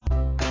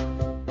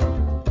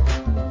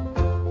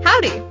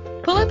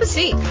Pull up a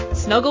seat,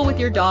 snuggle with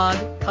your dog,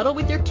 cuddle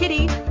with your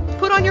kitty,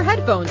 put on your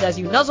headphones as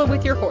you nuzzle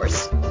with your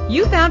horse.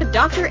 You found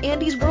Dr.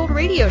 Andy's World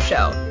Radio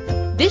Show.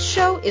 This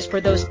show is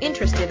for those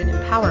interested in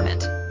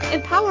empowerment,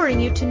 empowering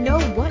you to know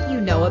what you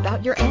know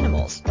about your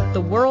animals, the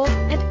world,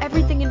 and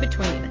everything in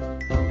between.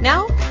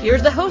 Now,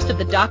 here's the host of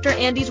the Dr.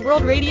 Andy's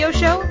World Radio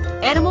Show,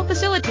 animal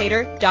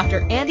facilitator,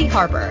 Dr. Andy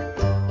Harper.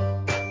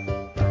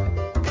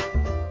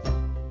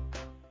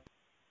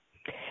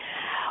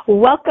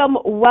 Welcome.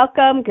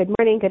 Good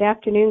morning, good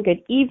afternoon,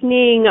 good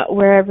evening,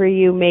 wherever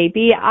you may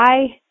be.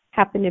 I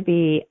happen to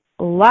be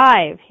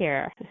live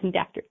here in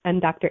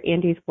Dr.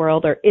 Andy's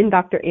World, or in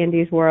Dr.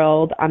 Andy's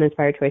World on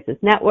Inspired Choices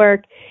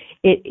Network.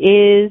 It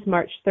is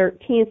March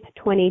 13th,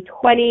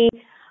 2020.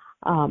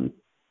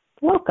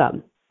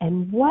 Welcome.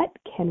 And what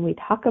can we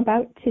talk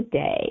about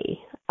today?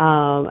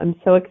 I'm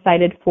so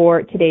excited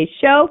for today's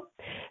show.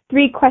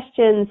 3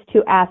 questions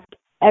to ask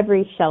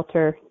every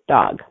shelter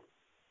dog.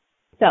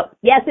 So,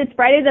 yes, it's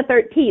Friday the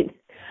 13th.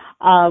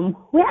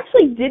 We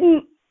actually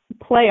didn't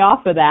play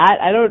off of that.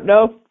 I don't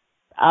know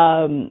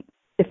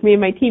if me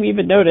and my team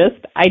even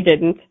noticed. I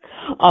didn't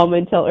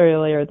until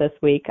earlier this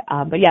week.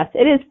 But, yes,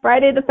 it is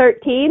Friday the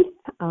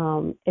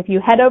 13th. If you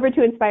head over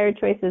to Inspired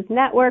Choices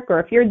Network, or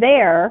if you're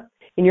there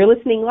and you're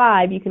listening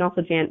live, you can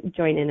also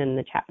join in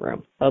the chat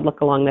room. So look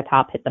along the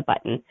top, hit the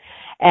button,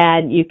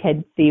 and you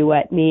can see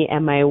what me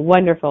and my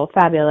wonderful,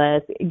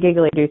 fabulous,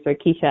 giggly producer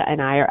Keisha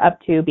and I are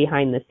up to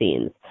behind the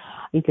scenes.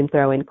 You can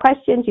throw in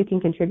questions. You can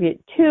contribute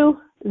to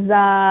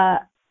the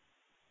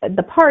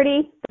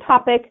party, the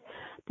topic.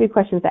 3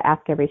 questions to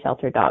ask every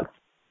shelter dog.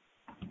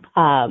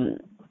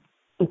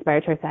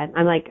 Inspired Choice said,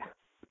 I'm like,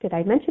 did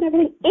I mention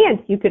everything? And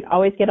you can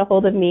always get a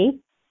hold of me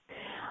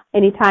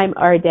anytime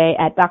or day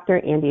at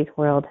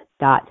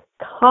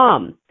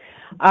drandysworld.com.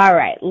 All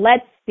right,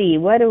 let's see.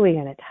 What are we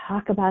going to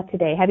talk about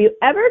today? Have you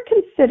ever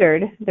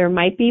considered there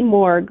might be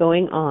more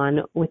going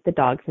on with the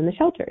dogs in the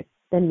shelters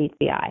than meets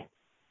the eye?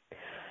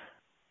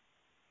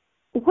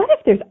 What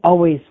if there's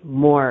always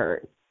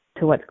more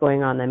to what's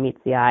going on than meets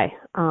the eye?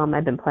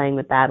 I've been playing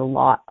with that a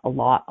lot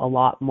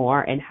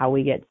more, and how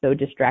we get so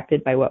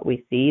distracted by what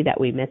we see that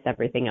we miss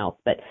everything else.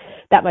 But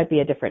that might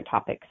be a different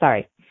topic.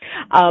 Sorry.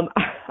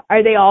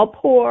 Are they all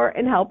poor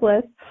and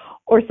helpless,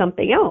 or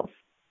something else?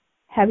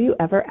 Have you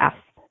ever asked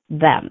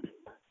them?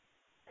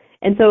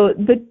 And so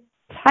the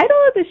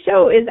title of the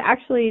show is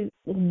actually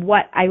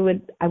what I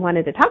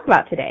wanted to talk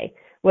about today,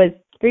 was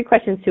 3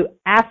 questions to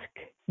ask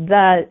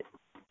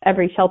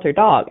every shelter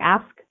dog.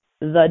 Ask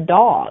the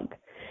dog.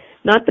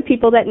 Not the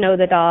people that know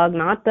the dog,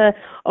 not the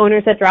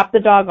owners that drop the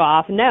dog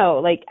off.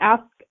 No,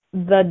 ask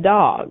the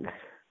dog.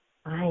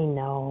 I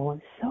know,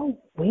 it's so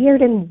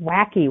weird and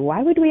wacky.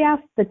 Why would we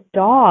ask the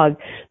dog?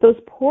 Those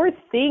poor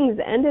things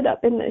ended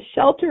up in the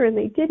shelter and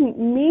they didn't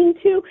mean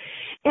to.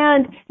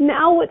 And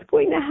now what's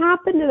going to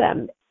happen to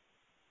them?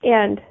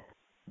 And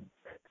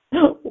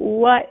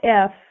what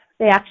if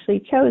they actually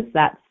chose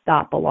that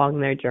stop along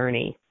their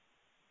journey?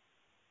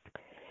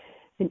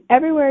 And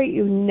everywhere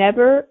you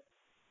never,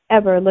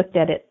 ever looked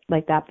at it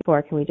like that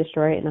before, can we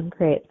destroy it and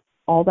uncreate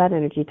all that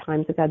energy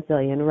times a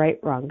godzillion, right,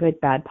 wrong, good,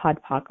 bad, pod,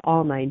 poc,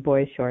 all 9,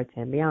 boys, shorts,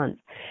 and beyond.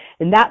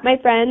 And that, my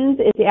friends,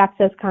 is the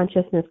Access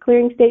Consciousness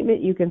Clearing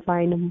Statement. You can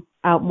find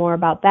out more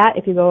about that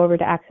if you go over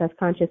to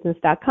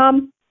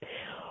accessconsciousness.com.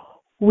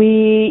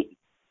 In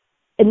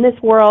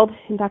this world,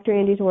 in Dr.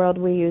 Andy's world,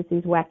 we use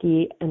these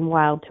wacky and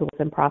wild tools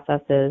and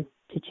processes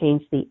to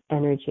change the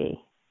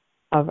energy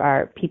of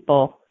our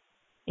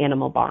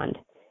people-animal bond.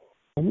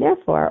 And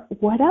therefore,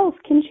 what else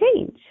can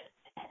change?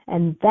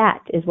 And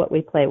that is what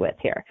we play with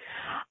here.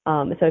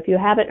 So if you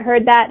haven't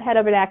heard that, head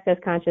over to Access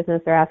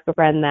Consciousness or ask a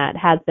friend that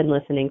has been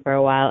listening for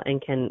a while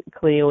and can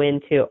clue you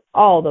into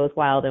all those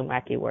wild and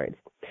wacky words.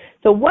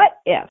 So what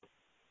if,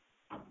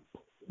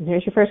 and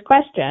here's your first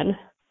question,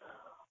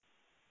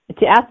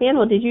 to ask the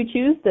animal, did you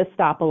choose to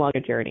stop along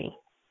your journey?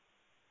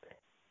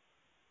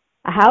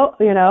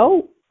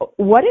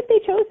 What if they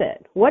chose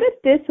it? What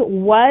if this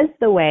was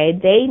the way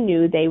they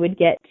knew they would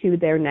get to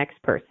their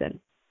next person?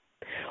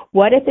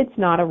 What if it's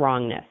not a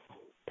wrongness?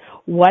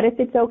 What if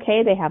it's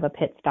okay they have a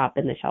pit stop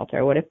in the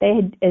shelter? What if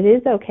it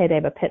is okay they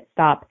have a pit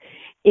stop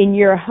in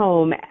your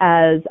home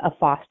as a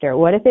foster?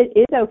 What if it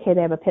is okay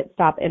they have a pit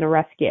stop in a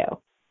rescue?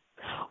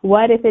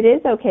 What if it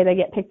is okay they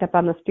get picked up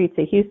on the streets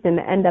of Houston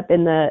and end up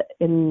in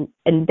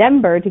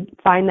Denver to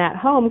find that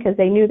home because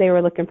they knew they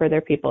were looking for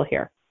their people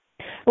here?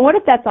 And what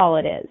if that's all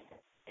it is?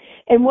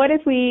 And what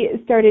if we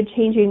started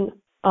changing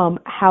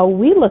how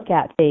we look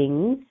at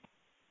things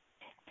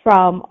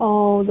from,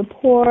 the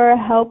poor,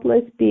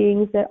 helpless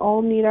beings that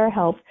all need our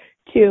help,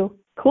 to,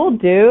 cool,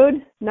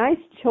 dude, nice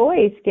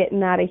choice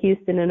getting out of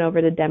Houston and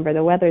over to Denver.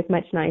 The weather's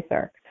much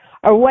nicer.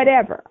 Or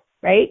whatever,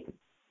 right?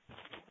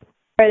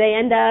 Or they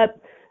end up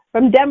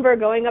from Denver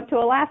going up to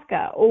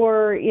Alaska,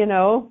 or,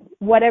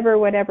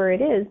 whatever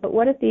it is. But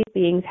what if these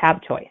beings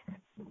have choice?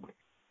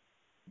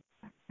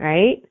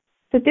 Right?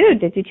 So, dude,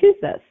 did you choose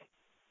this?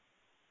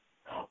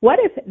 What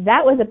if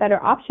that was a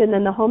better option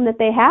than the home that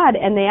they had,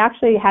 and they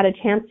actually had a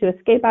chance to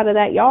escape out of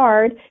that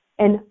yard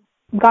and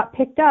got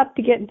picked up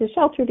to get into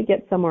shelter to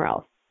get somewhere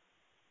else.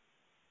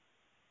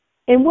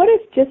 And what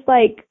if just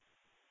like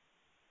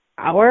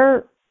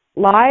our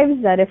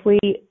lives, that if we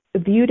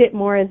viewed it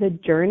more as a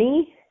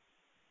journey,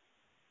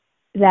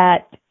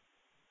 that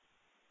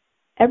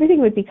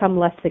everything would become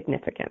less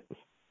significant?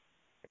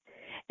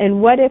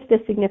 And what if the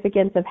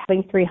significance of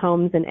having 3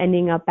 homes and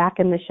ending up back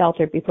in the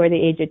shelter before the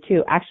age of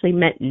 2 actually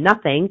meant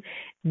nothing?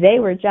 They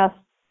were just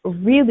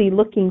really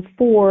looking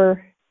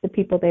for the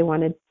people they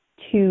wanted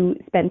to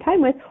spend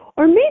time with,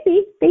 or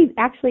maybe they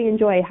actually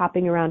enjoy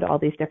hopping around to all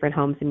these different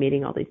homes and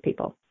meeting all these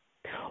people.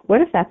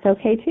 What if that's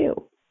okay too?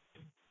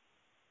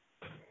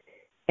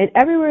 And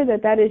everywhere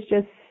that is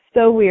just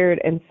so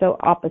weird and so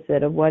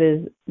opposite of what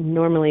is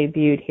normally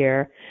viewed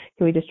here.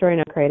 Can we destroy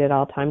and create at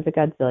all times a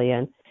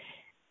godzillion?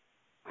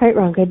 Right,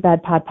 wrong, good,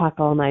 bad, pod, poc,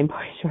 all 9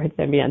 points, shorts,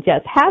 and beyond.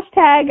 Yes,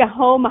 hashtag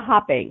home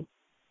hopping.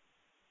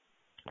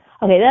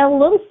 Okay, then a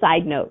little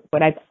side note,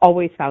 what I've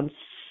always found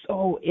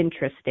so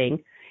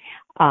interesting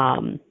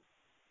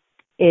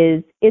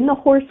is in the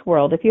horse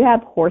world, if you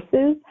have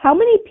horses, how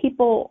many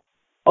people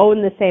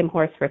own the same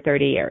horse for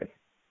 30 years?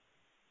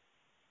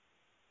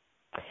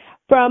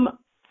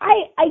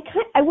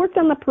 I worked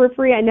on the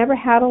periphery. I never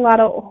had a lot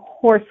of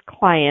horse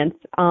clients.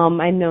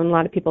 I've known a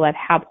lot of people that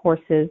have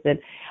horses,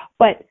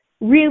 but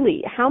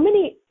really, how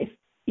many,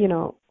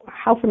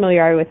 how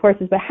familiar are you with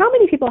horses, but how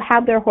many people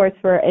have their horse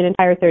for an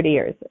entire 30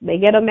 years? They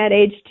get them at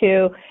age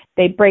 2,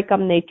 they break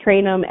them, they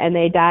train them, and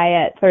they die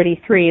at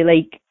 33.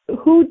 Like,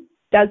 who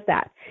does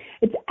that?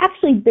 It's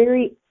actually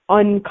very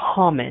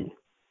uncommon.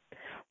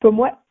 From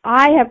what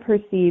I have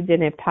perceived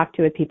and have talked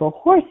to with people,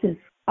 horses,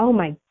 oh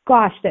my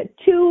gosh, that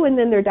 2, and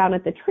then they're down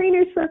at the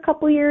trainers for a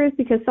couple of years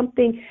because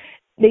something,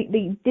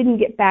 they didn't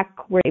get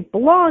back where they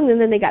belonged,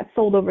 and then they got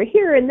sold over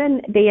here, and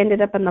then they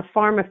ended up on the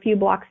farm a few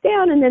blocks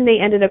down, and then they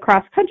ended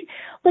across country.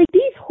 Like,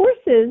 these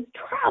horses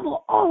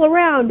travel all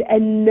around,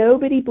 and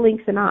nobody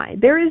blinks an eye.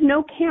 There is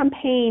no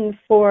campaign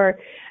for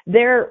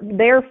their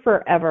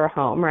forever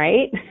home,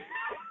 right?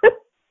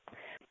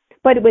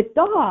 But with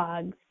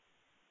dogs,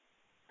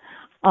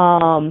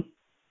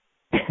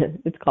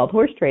 it's called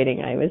horse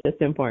trading. I was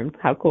just informed.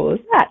 How cool is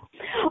that?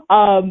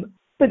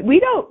 But we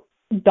don't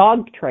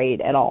dog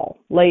trade at all.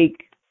 Like,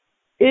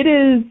 it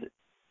is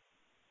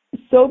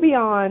so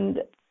beyond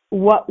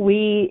what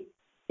we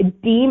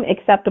deem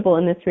acceptable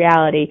in this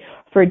reality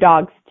for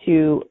dogs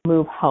to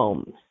move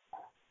homes.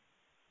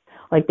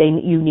 Like,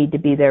 you need to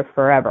be their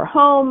forever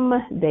home.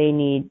 They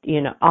need,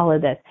 all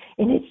of this.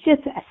 And it's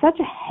just such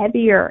a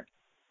heavier,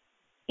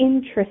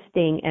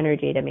 interesting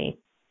energy to me.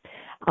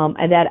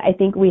 And that I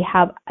think we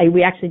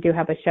actually do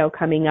have a show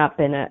coming up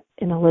in a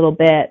little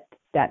bit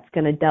that's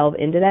going to delve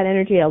into that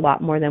energy a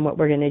lot more than what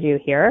we're going to do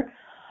here.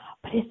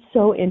 But it's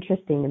so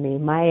interesting to me.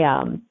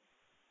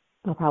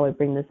 I'll probably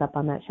bring this up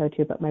on that show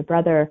too, but my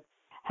brother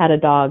had a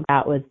dog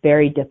that was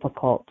very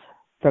difficult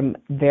from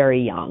very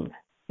young,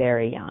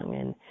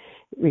 and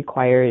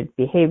required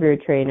behavior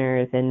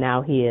trainers, and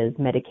now he is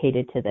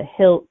medicated to the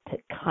hilt to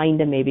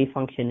kind of maybe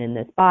function in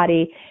this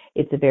body.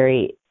 It's a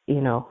very,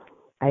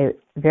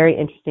 very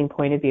interesting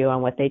point of view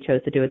on what they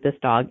chose to do with this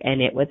dog,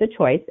 and it was a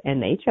choice,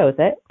 and they chose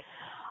it.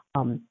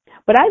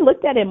 But I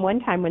looked at him one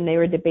time when they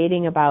were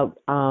debating about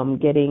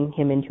getting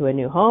him into a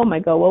new home. I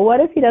go, well, what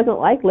if he doesn't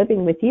like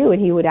living with you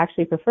and he would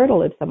actually prefer to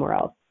live somewhere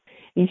else?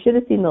 You should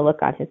have seen the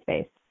look on his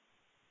face.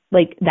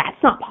 Like,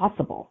 that's not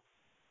possible.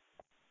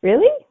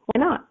 Really? Why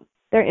not?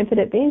 They're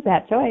infinite beings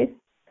that have choice.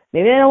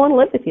 Maybe they don't want to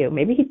live with you.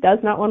 Maybe he does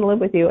not want to live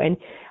with you, and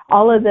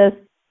all of this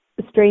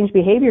strange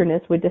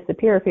behaviorness would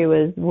disappear if he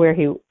was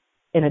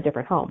in a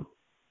different home.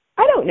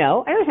 I don't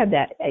know. I don't have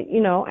that, I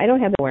don't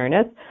have the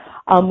awareness.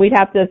 We'd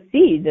have to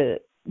see to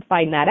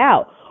find that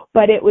out.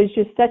 But it was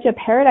just such a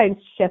paradigm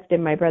shift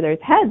in my brother's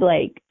head,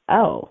 like,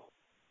 oh,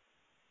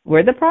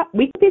 we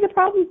could be the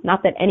problem?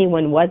 Not that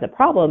anyone was a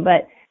problem,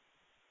 but,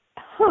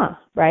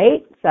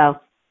 right? So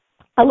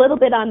a little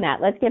bit on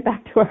that. Let's get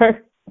back to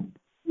our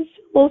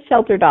little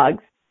shelter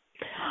dogs.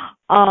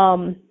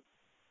 And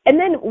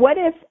then what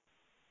if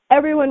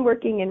everyone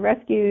working in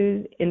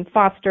rescues, in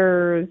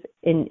fosters,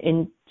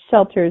 in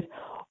shelters,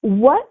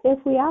 what if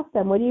we ask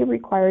them, what do you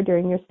require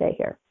during your stay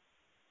here?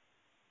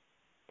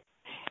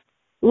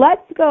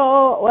 Let's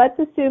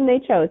assume they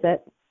chose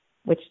it,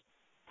 which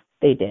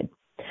they did.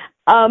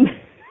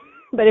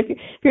 But if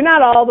you're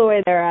not all the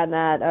way there on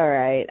that, all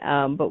right.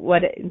 But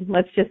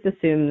let's just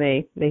assume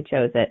they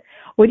chose it.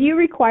 What do you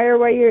require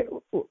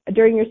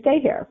during your stay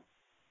here?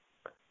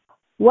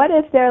 What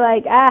if they're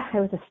like, I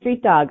was a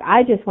street dog.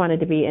 I just wanted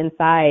to be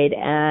inside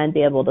and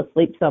be able to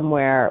sleep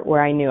somewhere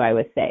where I knew I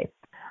was safe.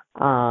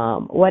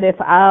 What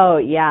if,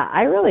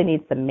 I really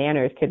need some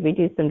manners. Could we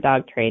do some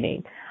dog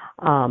training?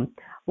 I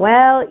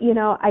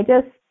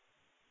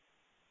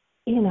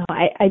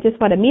just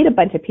want to meet a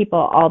bunch of people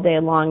all day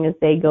long as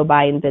they go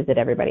by and visit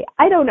everybody.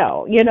 I don't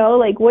know,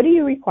 what do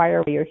you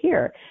require when you're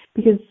here?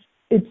 Because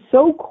it's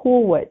so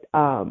cool what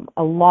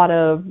a lot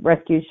of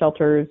rescue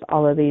shelters,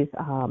 all of these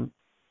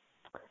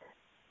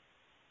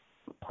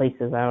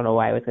places, I don't know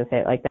why I was going to say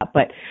it like that,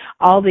 but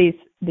all these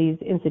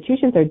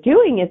institutions are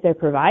doing is they're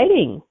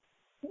providing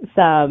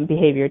some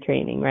behavior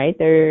training, right?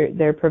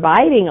 They're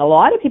providing, a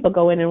lot of people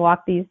go in and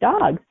walk these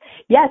dogs.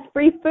 Yes,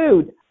 free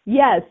food.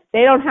 Yes,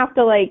 they don't have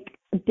to like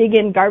dig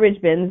in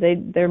garbage bins.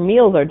 Their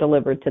meals are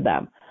delivered to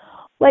them.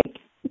 Like,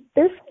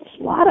 there's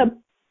a lot of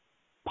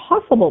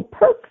possible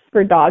perks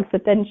for dogs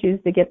that then choose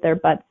to get their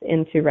butts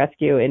into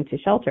rescue, into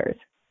shelters,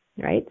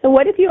 right? So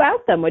what if you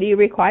ask them, what do you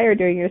require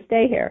during your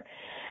stay here?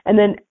 And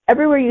then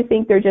everywhere you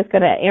think they're just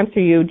going to answer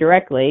you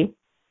directly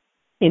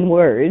in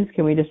words,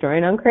 can we destroy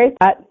and uncreate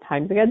that?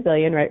 Times a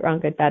gazillion, right, wrong,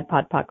 good, bad,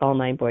 pot, pock, all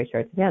nine, boys,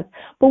 shorts, and pants.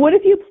 But what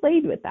if you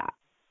played with that?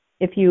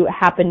 If you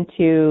happen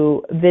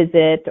to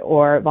visit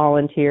or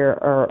volunteer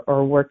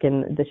or work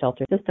in the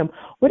shelter system,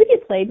 what if you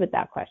played with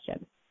that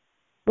question?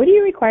 What do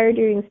you require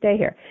during your stay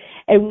here?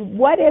 And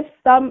what if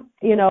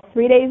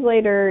 3 days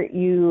later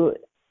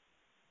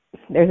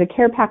there's a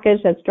care package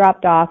that's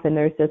dropped off and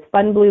there's this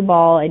fun blue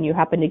ball and you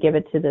happen to give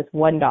it to this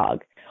one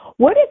dog?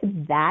 What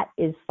if that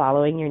is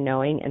following your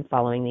knowing and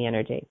following the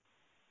energy?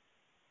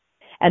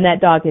 And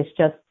that dog is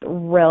just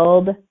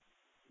thrilled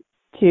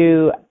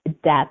to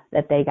death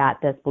that they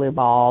got this blue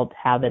ball to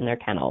have in their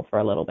kennel for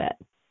a little bit.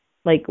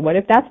 Like, what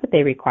if that's what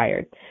they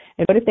required?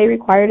 And what if they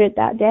required it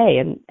that day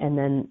and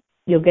then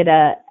you'll get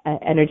a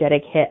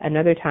energetic hit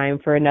another time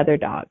for another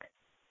dog?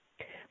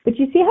 But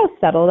you see how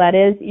subtle that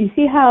is? You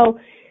see how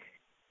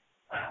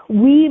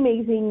we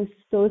make things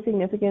so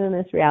significant in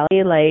this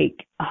reality,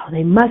 like, oh,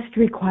 they must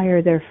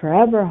require their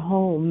forever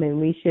home and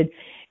we should,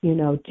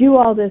 do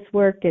all this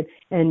work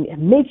and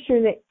make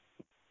sure that,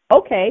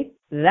 okay,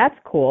 that's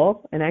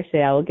cool. And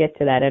actually, I will get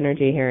to that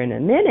energy here in a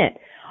minute.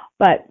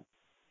 But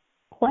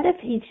what if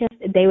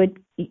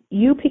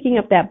you picking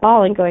up that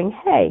ball and going,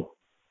 hey,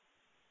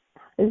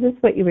 is this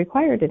what you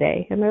require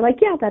today? And they're like,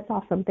 yeah, that's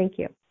awesome. Thank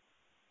you.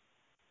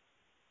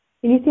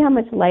 And you see how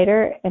much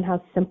lighter and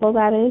how simple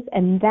that is?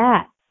 And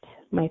that,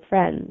 my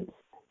friends,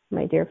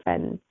 my dear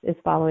friends, is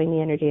following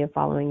the energy of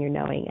following your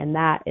knowing. And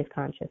that is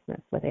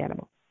consciousness with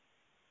animals.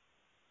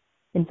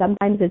 And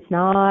sometimes it's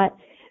not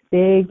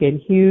big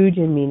and huge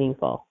and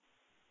meaningful.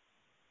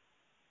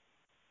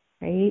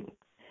 Right?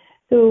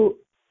 So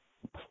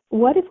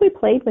what if we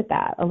played with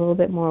that a little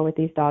bit more with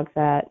these dogs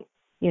that,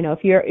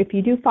 if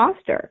you do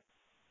foster,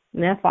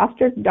 and that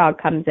foster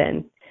dog comes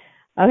in,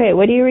 okay,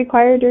 what do you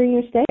require during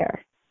your stay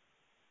here?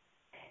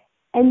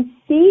 And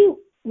see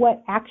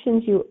what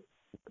actions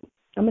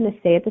I'm going to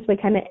say it this way,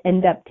 kind of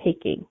end up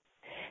taking.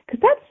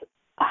 Because that's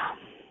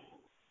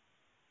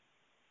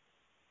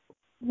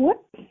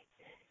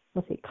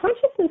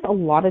consciousness a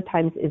lot of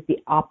times is the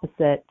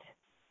opposite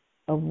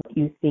of what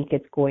you think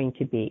it's going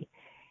to be.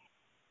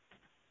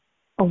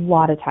 A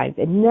lot of times.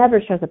 It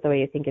never shows up the way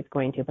you think it's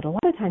going to, but a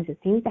lot of times it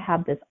seems to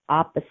have this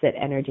opposite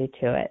energy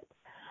to it.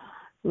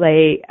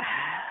 Like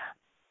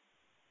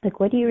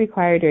what do you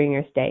require during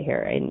your stay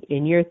here?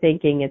 And you're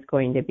thinking it's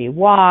going to be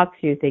walks,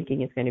 you're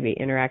thinking it's going to be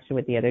interaction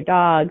with the other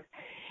dogs,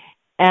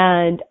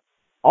 and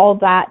all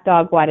that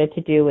dog wanted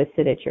to do was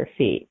sit at your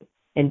feet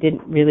and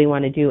didn't really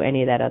want to do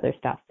any of that other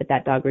stuff, but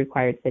that dog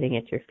required sitting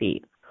at your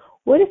feet.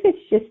 What if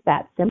it's just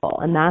that simple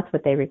and that's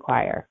what they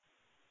require?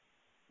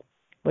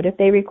 What if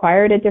they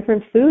required a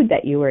different food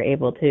that you were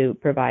able to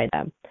provide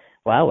them?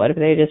 Well, what if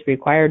they just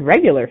required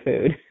regular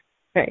food,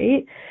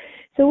 right?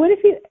 So what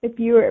if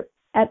you're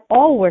at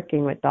all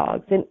working with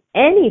dogs in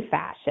any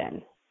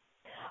fashion?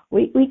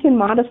 We can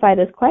modify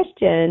this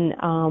question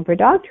for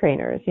dog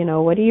trainers.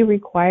 What do you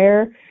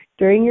require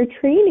during your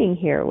training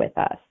here with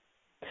us?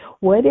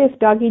 What if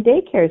doggy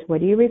daycares? What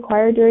do you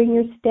require during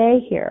your stay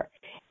here?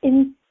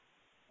 And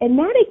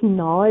that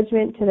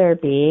acknowledgement to their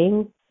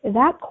being,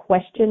 that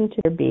question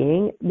to their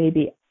being may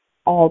be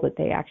all that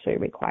they actually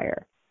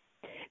require.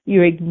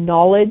 You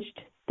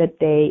acknowledged that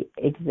they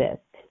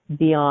exist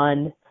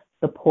beyond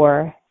the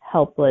poor,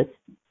 helpless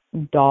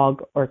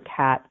dog or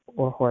cat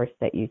or horse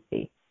that you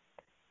see.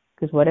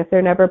 Because what if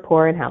they're never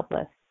poor and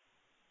helpless?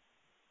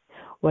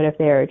 What if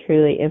they are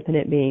truly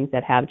infinite beings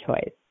that have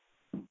choice?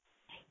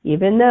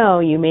 Even though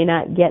you may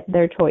not get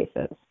their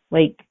choices.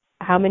 Like,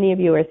 how many of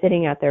you are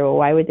sitting out there, well,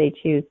 why would they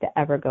choose to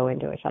ever go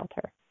into a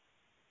shelter?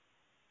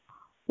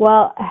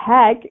 Well,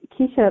 heck,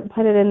 Keisha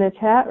put it in the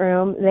chat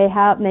room. They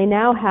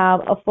now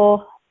have a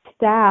full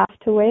staff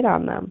to wait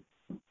on them.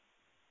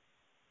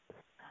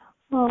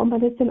 Oh,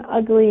 but it's an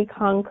ugly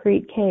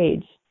concrete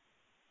cage.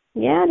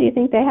 Yeah, do you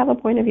think they have a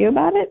point of view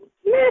about it?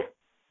 Meh.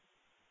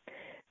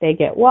 They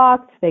get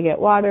walked, they get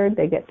watered,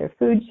 they get their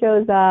food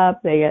shows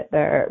up, they get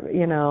their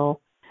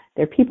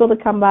people to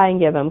come by and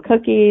give them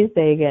cookies,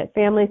 they get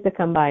families to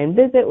come by and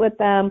visit with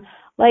them.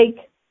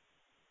 Like,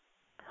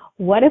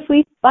 what if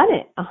we spun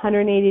it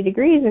 180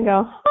 degrees and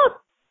go,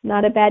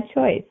 not a bad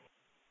choice?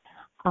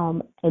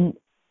 And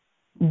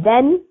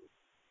then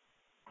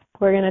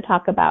we're going to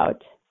talk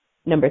about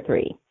number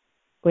 3,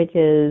 which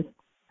is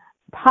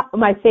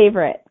my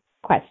favorite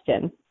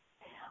question.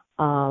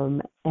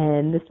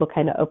 And this will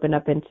kind of open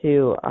up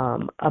into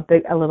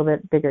a little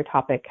bit bigger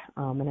topic.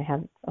 And I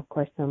have, of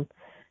course, some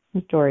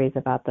stories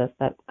about this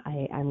that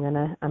I'm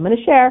gonna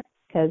share,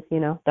 because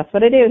that's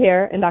what I do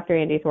here in Dr.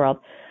 Andy's world.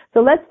 So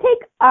let's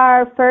take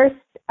our first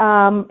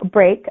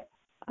break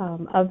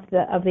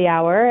of the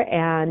hour,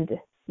 and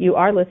you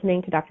are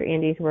listening to Dr.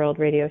 Andy's World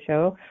Radio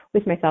Show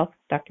with myself,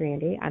 Dr.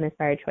 Andy, on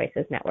Inspired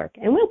Choices Network,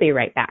 and we'll be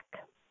right back.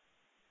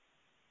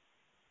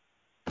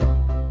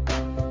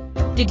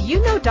 Did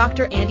you know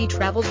Dr. Andy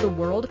travels the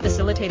world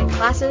facilitating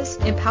classes,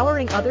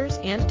 empowering others,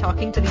 and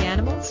talking to the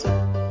animals?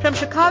 From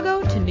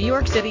Chicago to New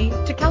York City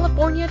to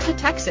California to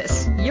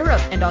Texas,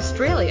 Europe, and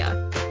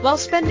Australia, while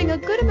spending a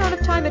good amount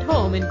of time at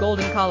home in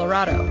Golden,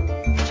 Colorado.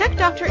 Check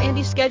Dr.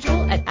 Andy's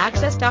schedule at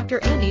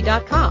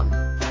accessdrandy.com.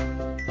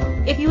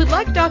 If you would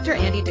like Dr.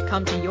 Andy to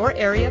come to your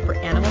area for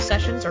animal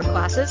sessions or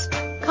classes,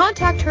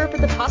 contact her for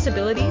the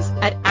possibilities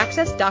at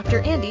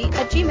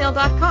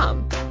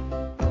accessdrandy@gmail.com.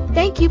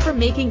 Thank you for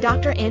making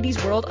Dr.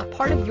 Andy's World a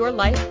part of your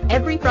life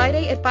every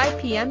Friday at 5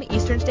 p.m.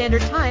 Eastern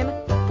Standard Time,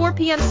 4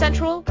 p.m.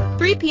 Central,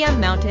 3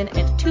 p.m. Mountain,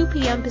 and 2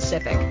 p.m.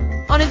 Pacific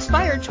on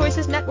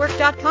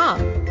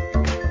InspiredChoicesNetwork.com.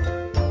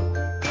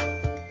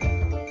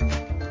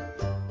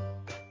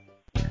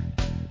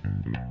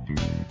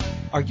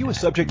 Are you a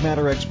subject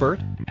matter expert?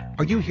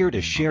 Are you here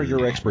to share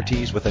your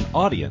expertise with an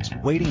audience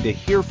waiting to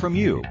hear from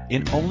you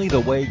in only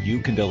the way you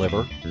can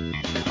deliver?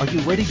 Are you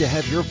ready to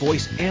have your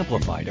voice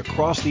amplified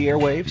across the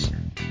airwaves?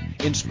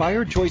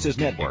 Inspired Choices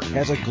Network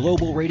has a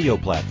global radio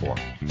platform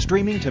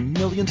streaming to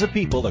millions of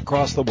people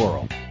across the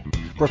world.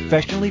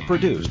 Professionally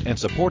produced and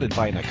supported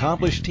by an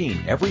accomplished team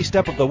every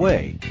step of the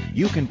way,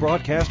 you can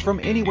broadcast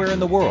from anywhere in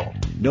the world,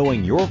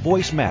 knowing your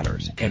voice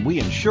matters, and we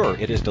ensure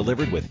it is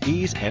delivered with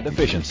ease and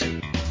efficiency.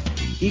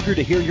 Eager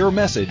to hear your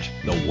message?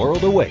 The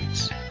world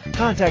awaits.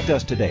 Contact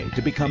us today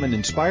to become an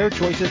Inspired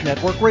Choices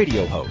Network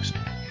radio host.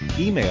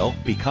 Email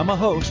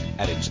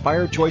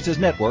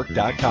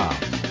becomeahost@inspiredchoicesnetwork.com.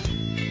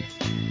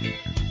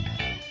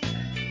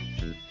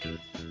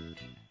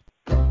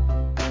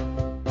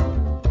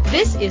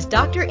 This is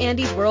Dr.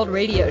 Andy's World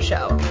Radio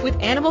Show with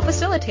animal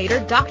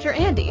facilitator Dr.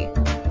 Andy.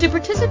 To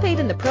participate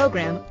in the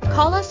program,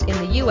 call us in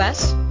the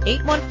U.S.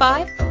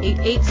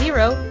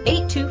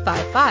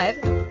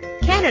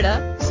 815-880-8255,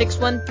 Canada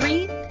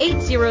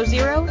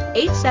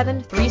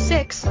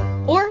 613-800-8736,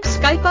 or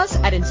Skype us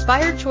at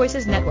Inspired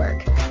Choices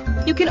Network.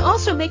 You can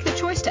also make the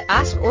choice to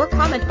ask or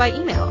comment by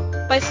email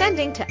by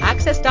sending to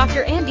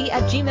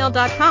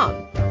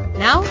accessdrandy@gmail.com.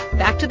 Now,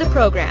 back to the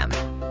program.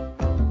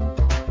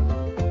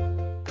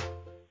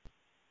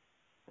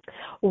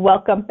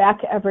 Welcome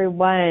back,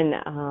 everyone.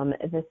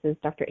 This is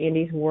Dr.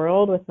 Andy's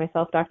World with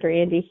myself, Dr.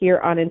 Andy, here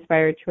on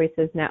Inspired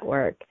Choices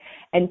Network.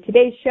 And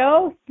today's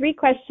show, 3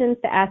 questions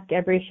to ask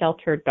every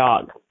sheltered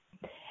dog.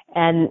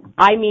 And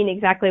I mean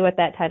exactly what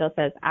that title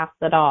says, ask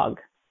the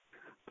dog.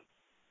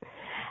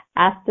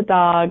 Ask the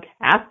dog,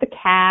 ask the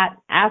cat,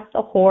 ask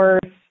the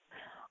horse,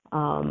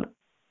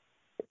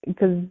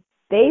 because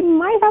they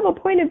might have a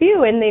point of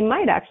view and they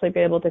might actually be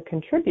able to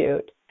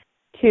contribute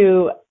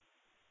to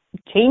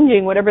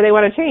changing whatever they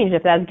want to change,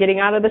 if that's getting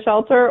out of the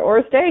shelter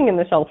or staying in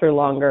the shelter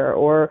longer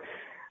or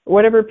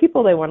whatever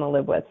people they want to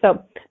live with.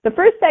 So the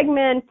first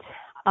segment,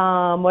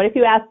 what if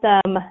you asked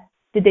them,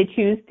 did they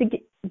choose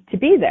to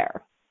be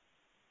there?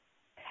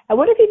 And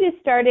what if you just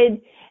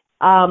started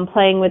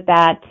playing with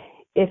that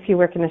if you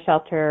work in a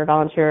shelter,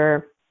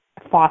 volunteer,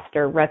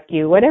 foster,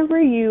 rescue,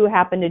 whatever you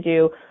happen to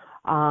do.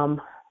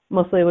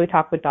 Mostly we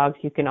talk with dogs.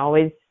 You can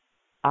always,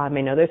 I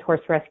know there's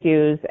horse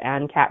rescues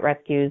and cat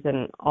rescues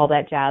and all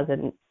that jazz,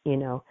 and,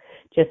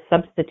 just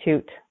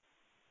substitute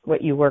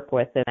what you work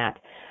with in that.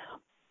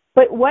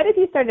 But what if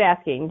you started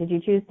asking, did you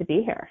choose to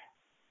be here?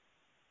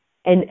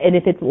 And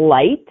if it's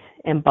light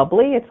and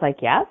bubbly, it's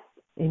like, yes.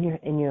 And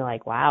you're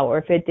like, wow. Or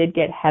if it did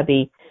get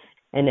heavy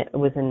and it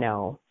was a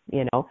no,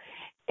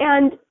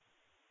 And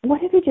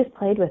what if you just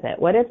played with it?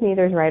 What if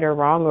neither is right or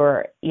wrong,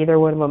 or either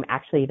one of them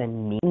actually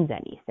even means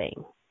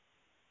anything,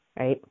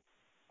 right?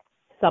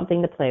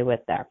 Something to play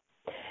with there.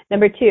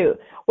 Number 2,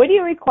 what do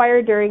you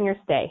require during your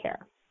stay here?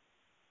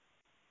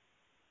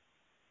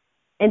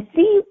 And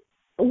see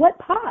what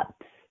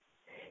pops.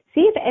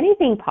 See if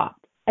anything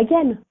pops.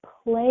 Again,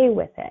 play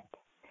with it.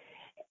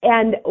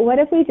 And what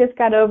if we just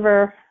got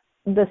over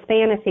this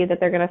fantasy that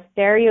they're going to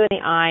stare you in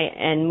the eye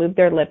and move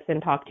their lips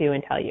and talk to you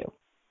and tell you?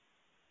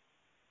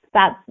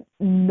 That's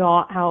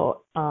not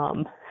how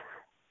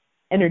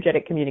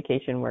energetic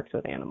communication works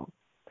with animals.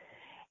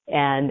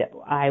 And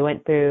I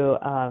went through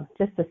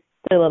just a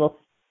little,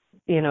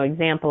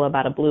 example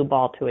about a blue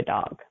ball to a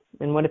dog.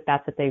 And what if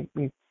that's what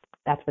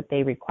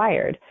they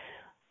required?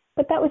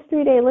 But that was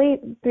 3 days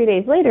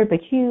later,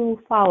 but you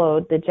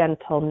followed the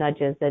gentle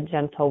nudges, the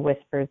gentle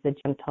whispers, the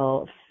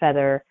gentle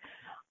feather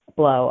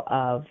blow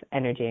of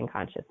energy and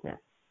consciousness.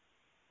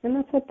 And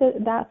that's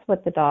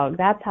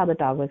how the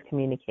dog was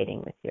communicating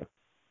with you.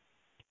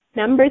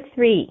 Number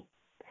 3,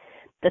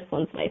 this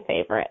one's my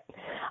favorite.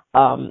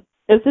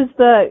 This is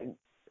the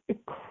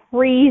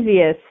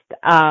craziest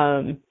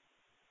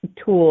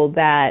tool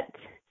that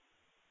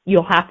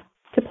you'll have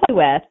to play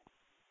with,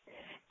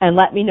 and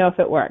let me know if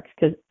it works,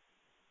 because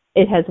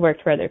it has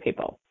worked for other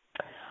people.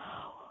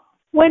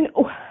 When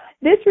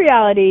This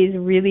reality is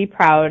really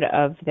proud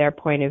of their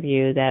point of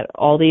view that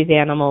all these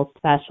animals,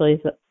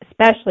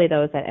 especially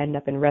those that end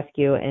up in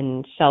rescue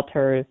and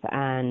shelters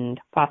and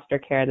foster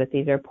care, that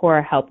these are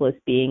poor, helpless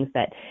beings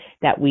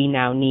that we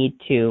now need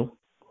to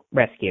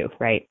rescue,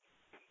 right?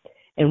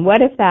 And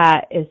what if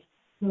that is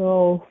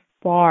so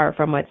far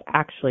from what's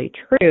actually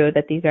true,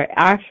 that these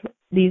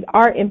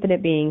are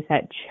infinite beings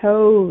that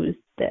chose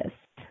this.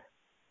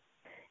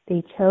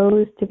 They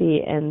chose to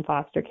be in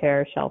foster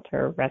care,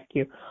 shelter,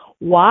 rescue.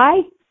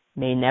 Why?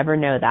 May never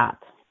know that.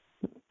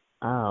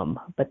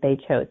 But they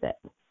chose it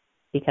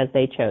because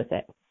they chose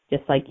it.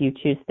 Just like you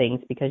choose things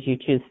because you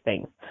choose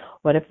things.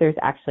 What if there's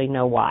actually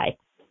no why?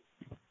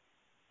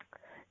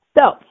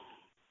 So,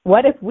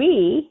 what if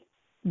we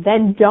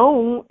then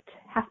don't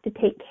have to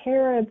take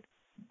care of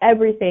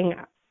everything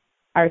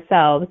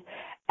ourselves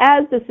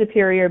as the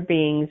superior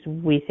beings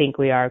we think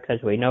we are because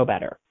we know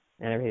better?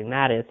 And everything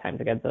that is times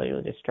a godzillion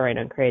will destroy and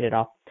uncreate it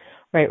all.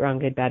 Right, wrong,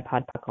 good, bad,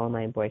 pod, puck, all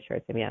nine, boy,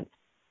 shorts, and beyond.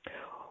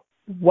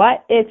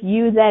 What if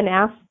you then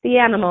ask the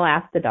animal,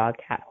 ask the dog,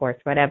 cat, horse,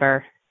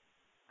 whatever,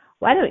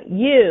 why don't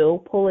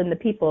you pull in the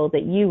people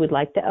that you would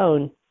like to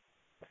own?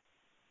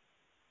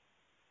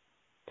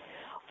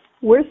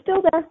 We're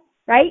still there,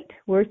 right?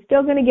 We're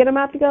still going to get them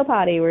out to go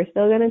potty. We're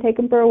still going to take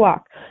them for a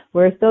walk.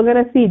 We're still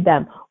going to feed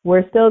them.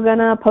 We're still going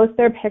to post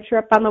their picture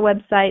up on the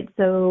website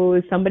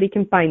so somebody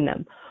can find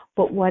them.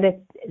 But what if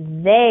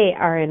they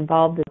are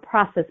involved in the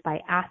process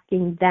by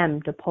asking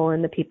them to pull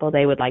in the people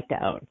they would like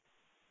to own?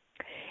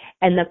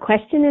 And the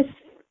question is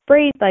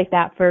phrased like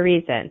that for a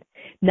reason.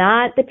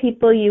 Not the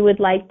people you would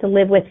like to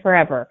live with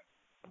forever.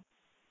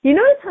 You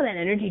notice how that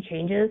energy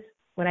changes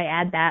when I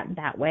add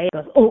that way?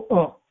 It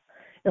goes,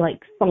 it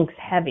like funks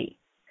heavy.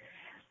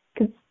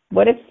 Because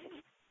what if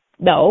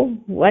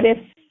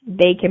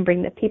they can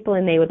bring the people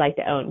in they would like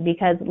to own?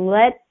 Because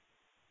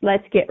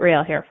let's get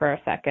real here for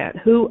a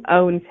second. Who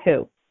owns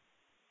who?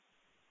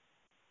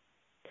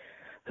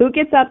 Who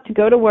gets up to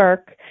go to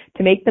work,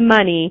 to make the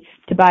money,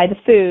 to buy the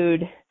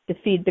food, to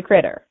feed the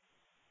critter?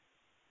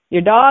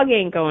 Your dog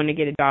ain't going to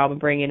get a job and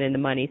bringing in the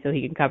money so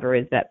he can cover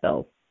his vet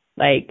bills.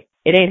 Like,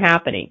 it ain't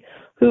happening.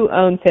 Who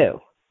owns who?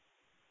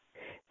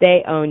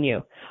 They own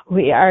you.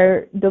 We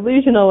are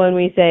delusional when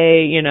we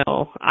say,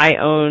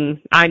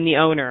 I'm the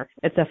owner.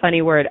 It's a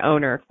funny word,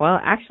 owner. Well,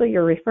 actually,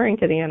 you're referring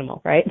to the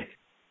animal, right?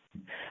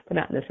 But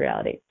not in this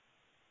reality.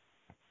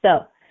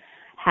 So,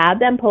 have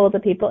them pull the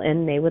people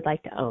in they would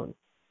like to own.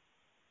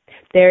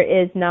 There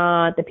is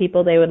not the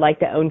people they would like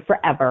to own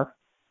forever.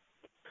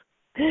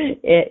 And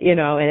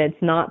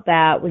it's not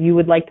that you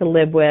would like to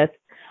live with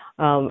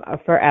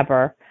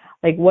forever.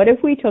 Like, what if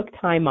we took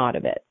time out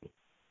of it?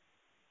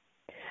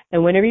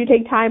 And whenever you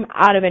take time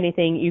out of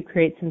anything, you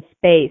create some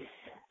space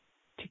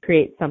to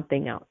create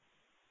something else.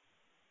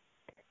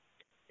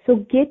 So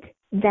get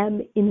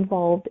them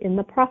involved in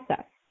the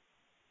process.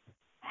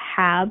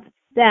 Have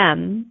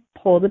them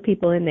pull the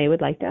people in they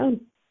would like to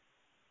own.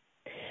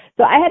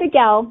 So I had a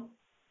gal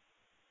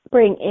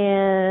bring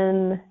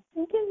in, I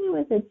think it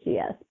was a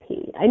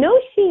GSP. I know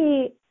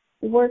she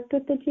worked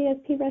with the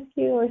GSP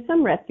rescue or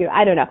some rescue.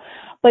 I don't know.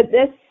 But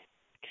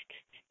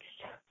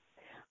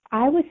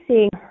I was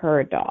seeing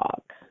her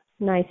dog,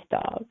 nice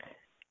dog.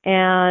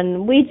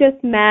 And we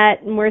just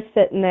met and we're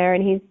sitting there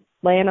and he's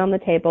laying on the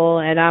table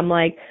and I'm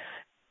like,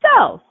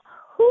 so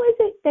who is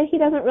it that he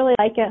doesn't really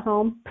like at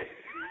home?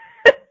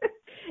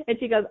 And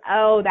she goes,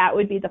 oh, that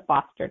would be the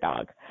foster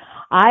dog.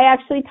 I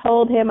actually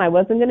told him I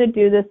wasn't going to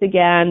do this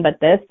again, but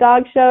this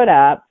dog showed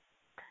up.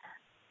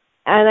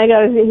 And I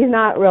go, he's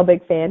not a real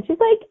big fan. She's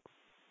like,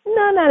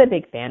 no, not a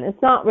big fan.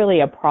 It's not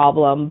really a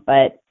problem,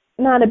 but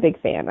not a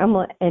big fan. I'm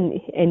like,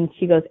 and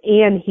she goes,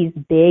 and he's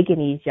big and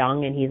he's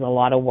young and he's a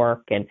lot of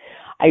work. And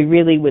I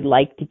really would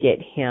like to get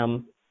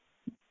him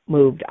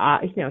moved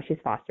on. She's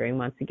fostering,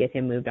 wants to get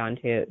him moved on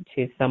to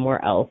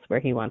somewhere else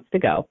where he wants to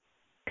go.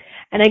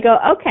 And I go,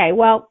 okay,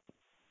 well,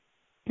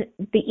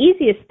 the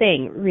easiest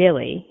thing,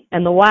 really,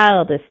 and the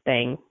wildest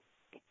thing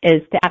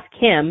is to ask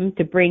him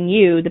to bring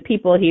you the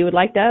people he would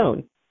like to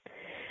own.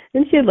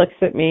 And she looks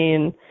at me,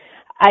 and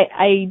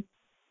I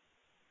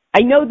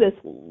know this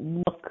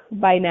look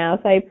by now,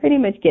 so I pretty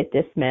much get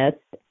dismissed,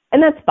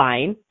 and that's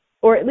fine,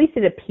 or at least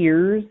it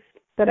appears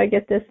that I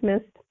get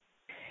dismissed.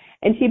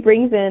 And she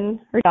brings in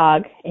her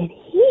dog, and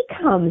he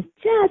comes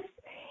just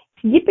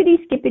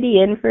yippity-skippity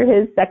in for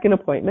his second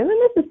appointment, and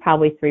this is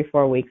probably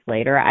 3-4 weeks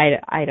later.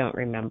 I don't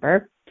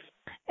remember.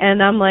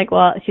 And I'm like,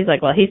 she's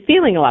like, well, he's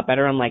feeling a lot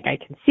better. I'm like, I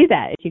can see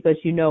that. And she goes,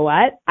 you know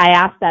what? I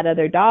asked that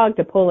other dog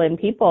to pull in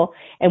people,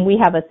 and we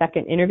have a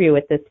second interview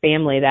with this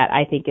family that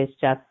I think is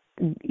just,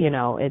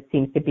 it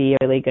seems to be a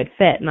really good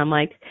fit. And I'm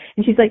like,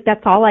 and she's like,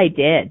 that's all I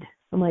did.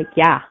 I'm like,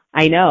 yeah,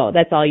 I know.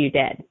 That's all you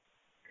did.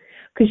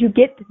 Because you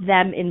get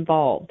them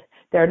involved.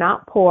 They're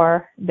not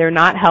poor. They're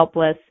not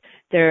helpless.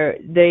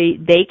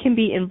 They can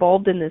be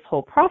involved in this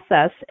whole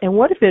process. And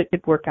what if it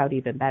could work out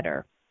even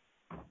better?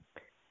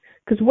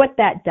 Because what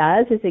that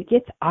does is it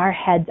gets our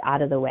heads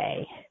out of the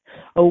way.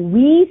 Or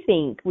we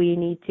think we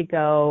need to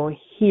go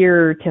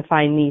here to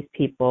find these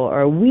people.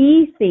 Or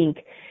we think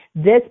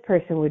this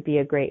person would be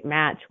a great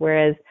match,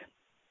 whereas,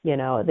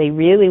 they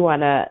really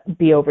want to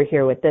be over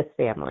here with this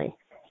family.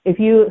 If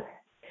you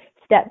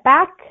step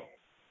back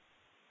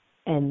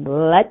and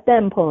let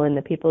them pull in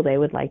the people they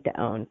would like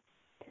to own,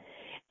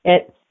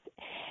 it's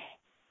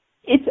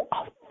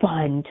a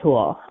fun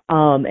tool,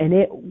 and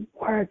it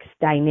works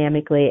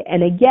dynamically.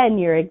 And again,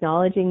 you're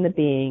acknowledging the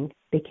being.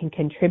 They can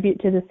contribute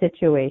to the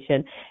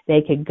situation.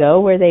 They could go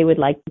where they would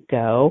like to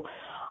go.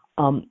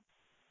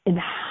 And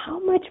how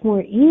much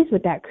more ease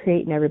would that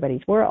create in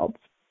everybody's worlds?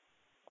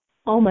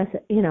 Almost,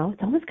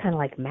 it's almost kind of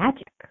like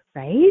magic,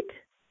 right?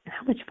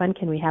 How much fun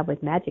can we have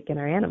with magic in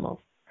our animals?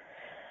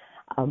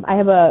 I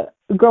have a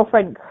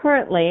girlfriend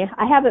currently.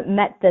 I haven't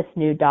met this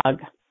new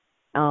dog,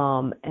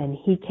 and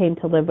he came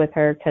to live with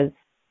her because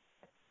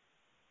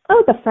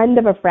was a friend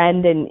of a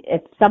friend, and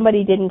if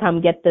somebody didn't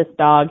come get this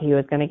dog, he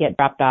was going to get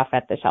dropped off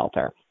at the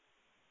shelter.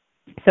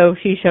 So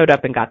she showed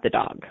up and got the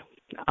dog.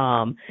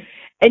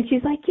 And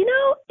she's like, it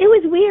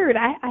was weird.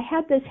 I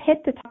had this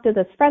hit to talk to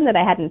this friend that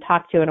I hadn't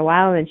talked to in a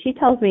while, and she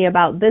tells me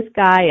about this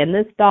guy and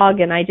this dog,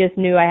 and I just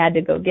knew I had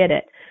to go get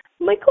it.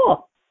 I'm like,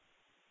 cool.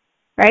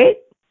 Right?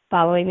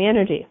 Following the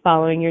energy,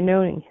 following your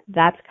knowing.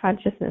 That's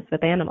consciousness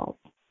with animals.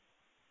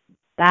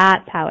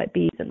 That's how it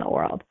be in the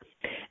world.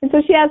 And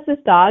so she has this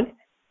dog,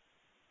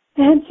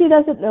 and she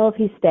doesn't know if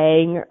he's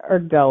staying or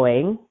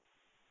going.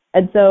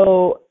 And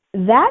so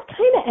that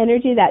kind of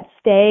energy, that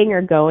staying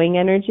or going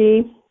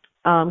energy,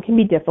 can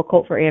be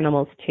difficult for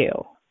animals too.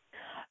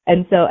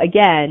 And so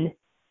again,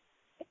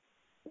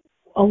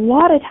 a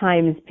lot of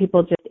times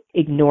people just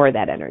ignore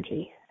that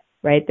energy,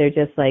 right? They're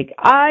just like,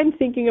 I'm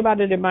thinking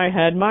about it in my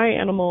head. My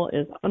animal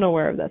is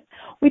unaware of this,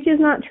 which is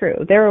not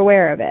true. They're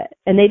aware of it,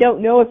 and they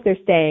don't know if they're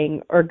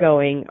staying or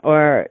going,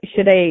 or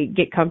should I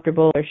get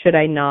comfortable or should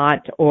I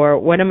not, or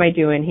what am I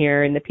doing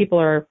here? And the people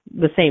are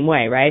the same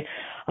way, right?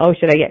 Oh,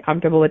 should I get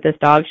comfortable with this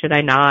dog? Should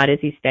I not? Is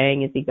he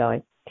staying? Is he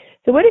going?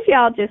 So what if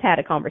y'all just had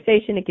a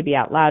conversation? It could be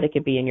out loud. It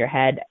could be in your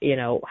head,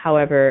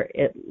 however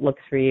it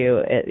looks for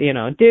you.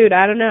 Dude,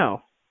 I don't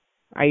know.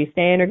 Are you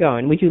staying or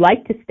going? Would you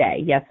like to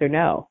stay? Yes or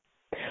no?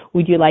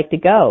 Would you like to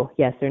go?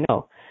 Yes or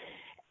no?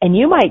 And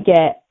you might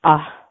get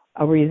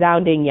a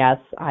resounding yes.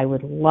 I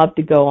would love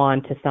to go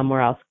on to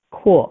somewhere else.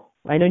 Cool.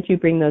 Why don't you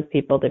bring those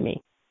people to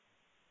me?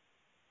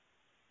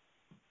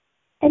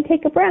 And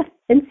take a breath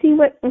and see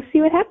what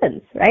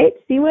happens, right?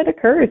 See what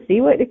occurs.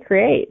 See what it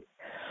creates.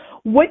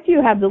 What do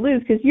you have to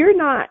lose? Because you're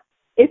not,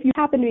 if you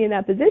happen to be in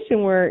that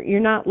position where you're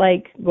not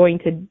like going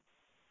to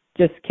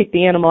just kick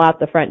the animal out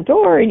the front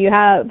door and you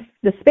have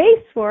the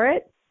space for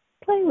it,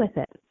 play with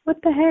it. What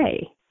the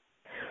hey?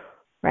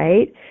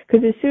 Right?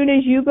 Because as soon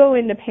as you go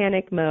into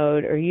panic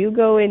mode or you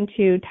go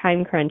into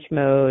time crunch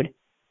mode,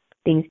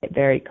 things get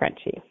very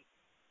crunchy.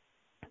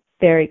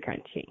 Very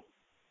crunchy.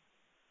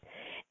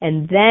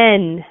 And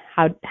then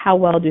how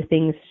well do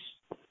things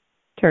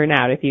turn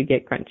out if you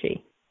get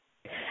crunchy?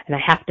 And I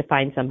have to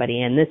find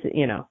somebody, and this,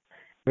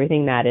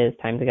 everything that is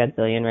times a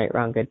godzillion, right,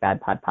 wrong, good,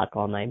 bad, pod, poc,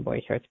 all nine,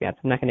 boy, shorts, beyonce.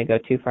 I'm not going to go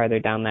too farther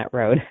down that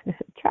road.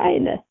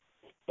 Trying to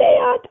stay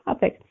on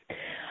topic.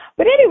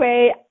 But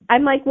anyway,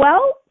 I'm like,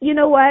 well, you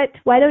know what?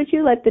 Why don't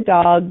you let the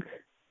dog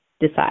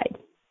decide?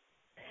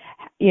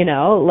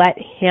 Let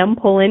him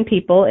pull in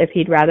people if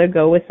he'd rather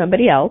go with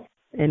somebody else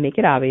and make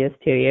it obvious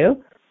to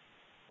you.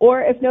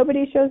 Or if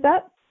nobody shows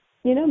up,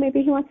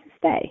 maybe he wants to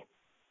stay.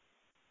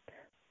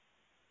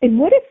 And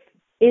what if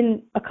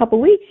in a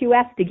couple weeks you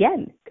asked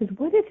again? Because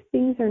what if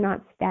things are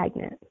not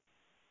stagnant?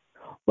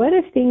 What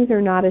if things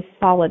are not as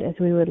solid as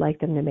we would like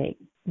them to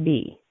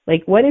be?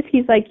 Like, what if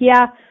he's like,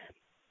 yeah,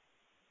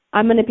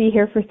 I'm going to be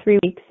here for 3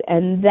 weeks,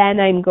 and then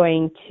I'm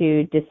going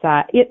to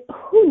decide.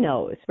 Who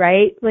knows,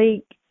 right?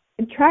 Like,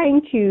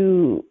 trying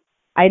to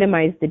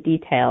itemize the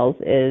details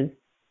is,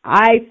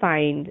 I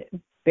find,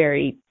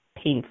 very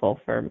painful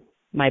for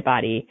my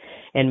body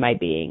and my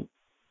being.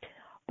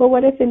 But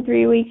what if in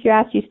 3 weeks you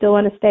ask, you still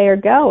want to stay or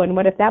go? And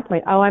what if that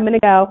point, I'm going to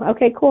go.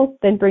 Okay, cool.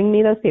 Then bring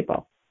me those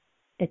people.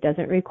 It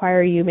doesn't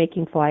require you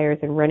making flyers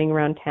and running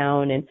around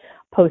town and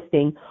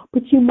posting,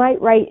 but you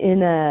might write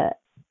in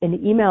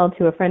an email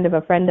to a friend of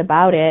a friend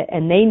about it,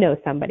 and they know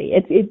somebody.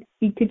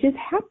 It could just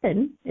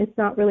happen. It's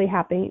not really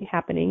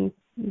happening.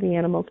 The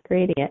animal's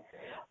creating it.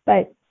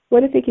 But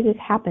what if it could just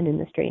happen in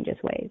the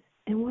strangest ways?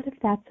 And what if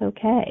that's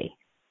okay?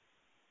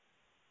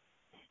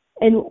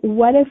 And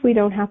what if we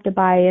don't have to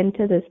buy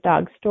into this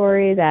dog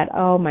story that,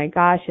 oh my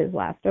gosh, his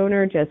last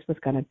owner just was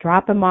going to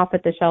drop him off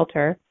at the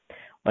shelter?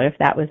 What if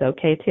that was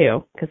okay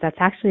too? Because that's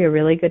actually a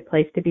really good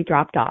place to be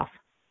dropped off.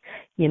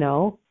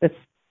 That's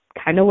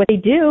kind of what they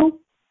do.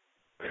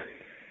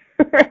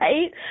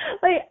 Right?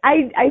 Like,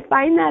 I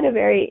find that a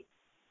very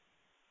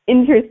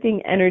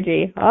interesting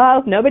energy. Oh,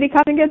 if nobody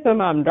comes and gets him,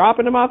 I'm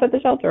dropping him off at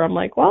the shelter. I'm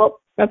like, well,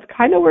 that's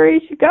kind of where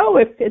you should go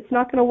if it's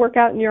not going to work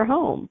out in your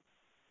home.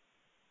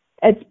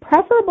 It's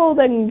preferable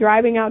than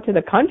driving out to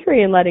the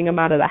country and letting them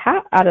out of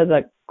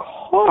the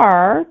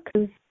car,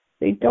 because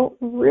they don't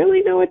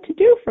really know what to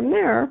do from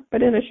there.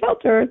 But in a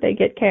shelter, they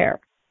get care.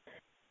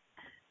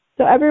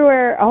 So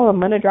everywhere, I'm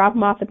going to drop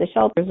them off at the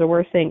shelter is the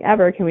worst thing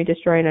ever. Can we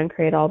destroy and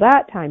uncreate all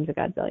that times a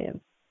godzillion?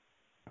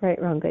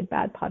 Right, wrong, good,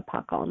 bad, pod,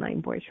 poc, all 9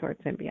 board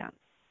shorts and beyond.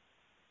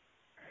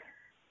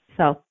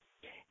 So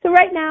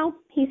right now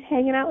he's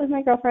hanging out with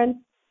my girlfriend.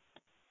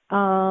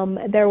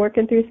 They're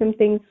working through some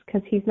things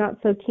because he's not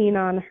so keen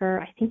on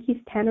her. I think he's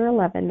 10 or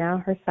 11 now,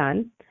 her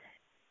son.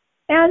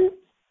 And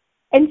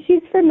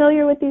she's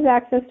familiar with these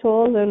access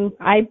tools, and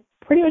I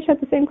pretty much had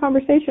the same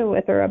conversation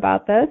with her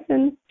about this,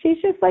 and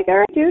she's just like, all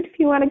right, dude, if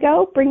you want to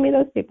go, bring me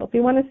those people. If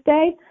you want to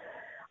stay,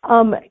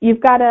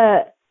 you've got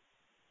to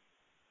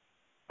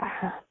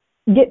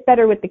get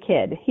better with the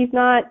kid. He's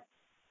not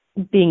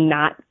being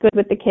not good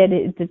with the kid.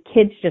 The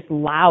kid's just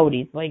loud.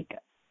 He's like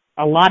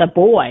a lot of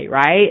boy,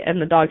 right?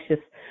 And the dog's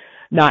just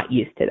not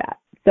used to that.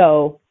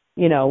 So,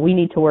 we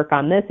need to work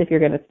on this if you're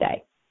going to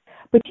stay.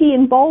 But she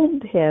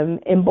involved him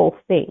in both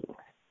things,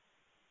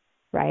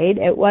 right?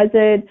 It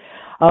wasn't,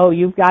 oh,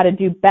 you've got to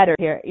do better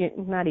here.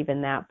 Not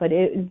even that, but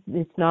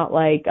it's not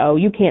like, oh,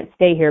 you can't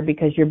stay here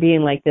because you're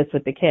being like this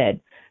with the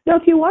kid. No,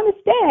 if you want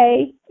to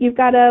stay, you've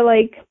got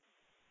to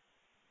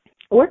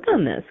work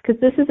on this because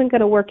this isn't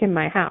going to work in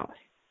my house.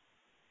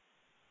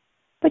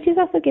 But she's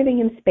also giving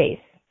him space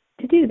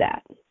to do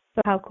that.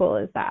 So how cool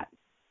is that?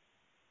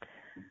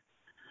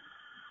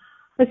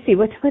 Let's see,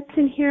 what's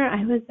in here?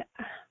 I'm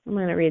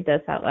going to read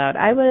this out loud.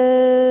 I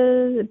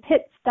was a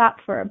pit stop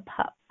for a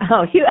pup.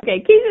 Oh,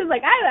 okay. Keisha's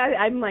like,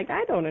 I'm like,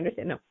 I don't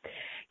understand. No.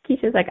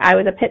 Keisha's like, I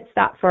was a pit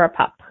stop for a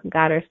pup.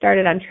 Got her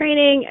started on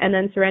training and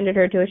then surrendered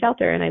her to a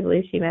shelter. And I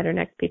believe she met her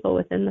next people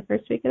within the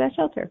first week of that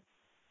shelter.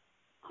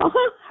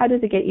 How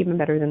does it get even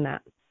better than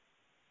that?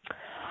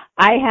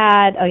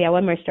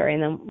 One more story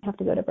and then we have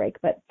to go to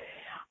break. But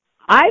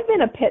I've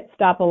been a pit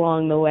stop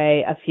along the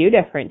way a few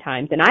different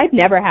times, and I've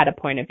never had a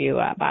point of view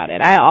about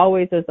it. I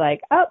always was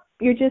like, oh,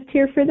 you're just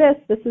here for this.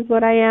 This is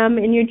what I am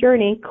in your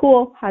journey.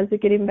 Cool. How does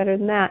it get even better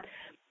than that?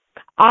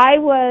 I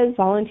was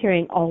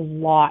volunteering a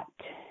lot.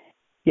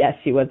 Yes,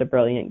 she was a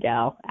brilliant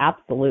gal.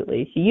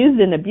 Absolutely. She used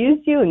and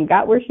abused you and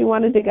got where she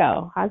wanted to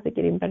go. How does it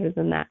get even better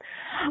than that?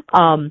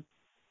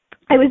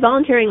 I was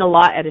volunteering a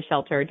lot at a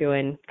shelter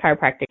doing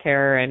chiropractic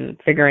care and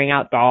figuring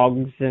out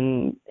dogs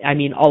and,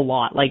 a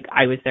lot. Like,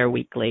 I was there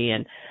weekly.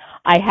 And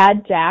I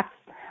had Jax,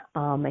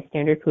 my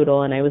standard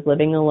poodle, and I was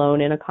living alone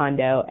in a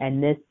condo,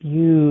 and this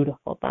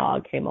beautiful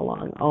dog came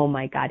along. Oh,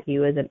 my God. He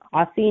was an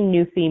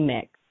Aussie-Newfie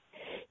mix.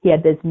 He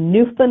had this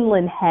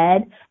Newfoundland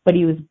head, but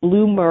he was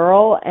blue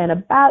merle and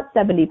about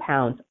 70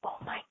 pounds. Oh,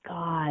 my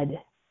God.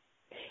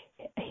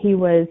 He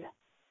was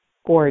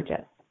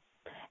gorgeous.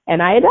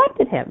 And I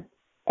adopted him.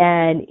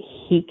 And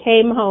he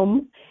came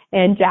home,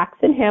 and Jax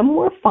and him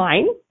were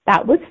fine.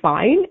 That was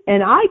fine.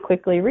 And I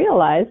quickly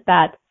realized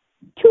that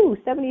 2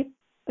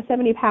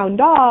 70-pound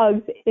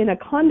dogs in a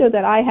condo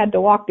that I had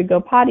to walk to go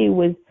potty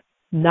was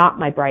not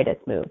my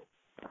brightest move.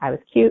 I was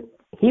cute.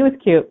 He was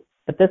cute,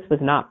 but this was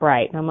not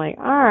bright. And I'm like,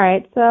 all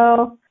right,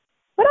 so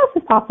what else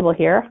is possible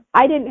here?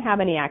 I didn't have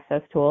any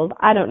access tools.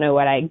 I don't know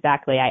what I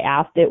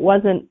asked. It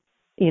wasn't,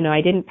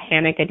 I didn't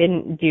panic. I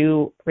didn't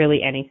do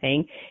really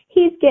anything.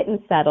 He's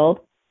getting settled.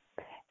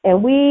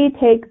 And we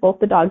take both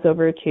the dogs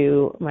over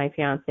to my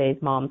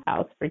fiance's mom's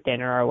house for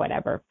dinner or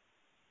whatever.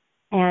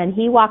 And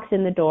he walks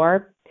in the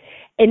door,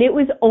 and it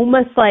was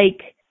almost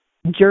like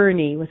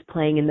Journey was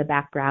playing in the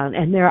background,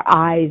 and their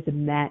eyes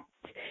met.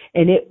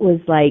 And it was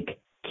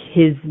like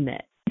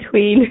kismet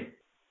between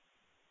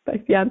my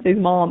fiance's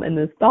mom and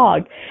this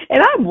dog.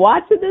 And I'm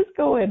watching this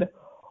going,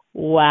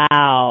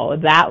 wow,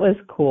 that was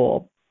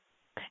cool.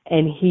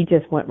 And he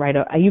just went right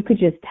over. You could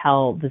just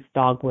tell this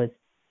dog was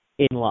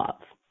in love.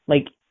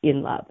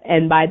 In love.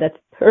 And by the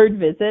third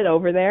visit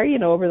over there,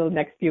 over the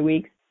next few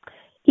weeks,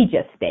 he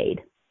just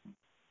stayed.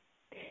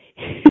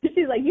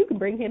 She's like, you can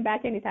bring him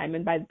back anytime.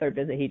 And by the third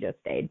visit, he just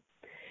stayed.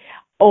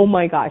 Oh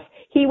my gosh.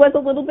 He was a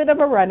little bit of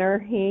a runner.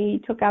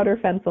 He took out her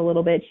fence a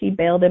little bit. She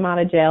bailed him out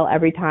of jail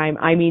every time.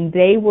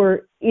 They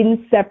were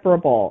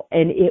inseparable.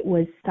 And it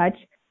was such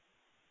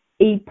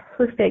a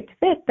perfect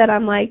fit that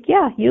I'm like,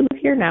 yeah, you live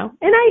here now.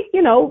 And I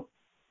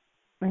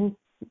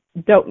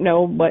don't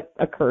know what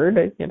occurred.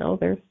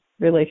 There's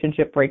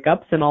relationship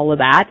breakups and all of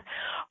that.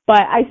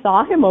 But I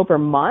saw him over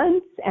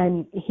months,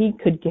 and he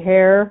could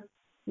care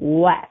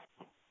less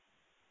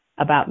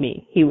about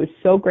me. He was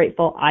so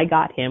grateful I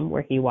got him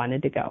where he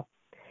wanted to go.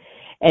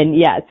 And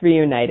yeah, it's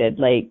reunited.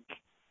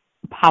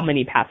 How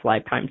many past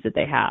lifetimes did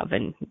they have?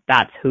 And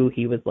that's who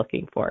he was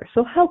looking for.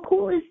 So how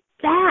cool is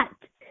that?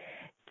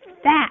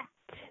 That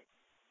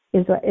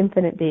is what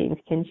infinite beings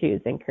can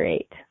choose and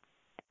create.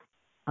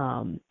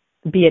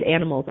 Be it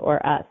animals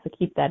or us. So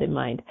keep that in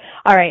mind.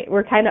 All right,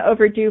 we're kind of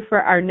overdue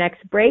for our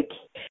next break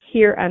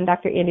here on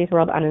Dr. Andy's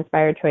World on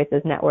Inspired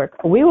Choices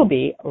Network. We will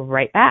be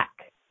right back.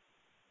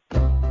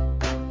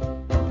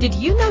 Did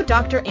you know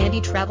Dr. Andy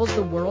travels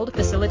the world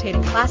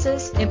facilitating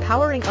classes,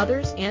 empowering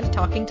others, and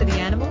talking to the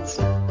animals?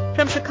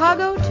 From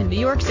Chicago to New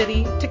York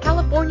City to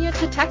California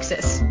to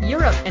Texas,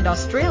 Europe, and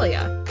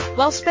Australia,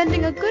 while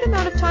spending a good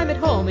amount of time at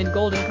home in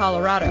Golden,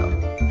 Colorado.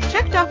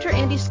 Check Dr.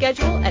 Andy's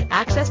schedule at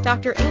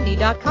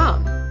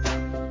accessdrandy.com.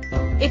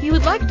 If you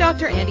would like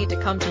Dr. Andy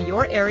to come to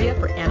your area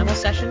for animal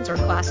sessions or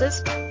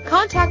classes,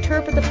 Contact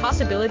her for the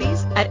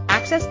possibilities at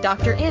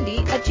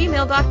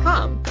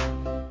accessdrandy@gmail.com.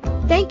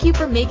 Thank you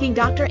for making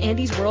Dr.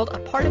 Andy's World a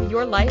part of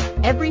your life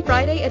every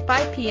Friday at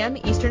 5 p.m.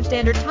 Eastern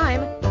Standard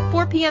Time,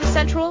 4 p.m.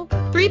 Central,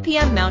 3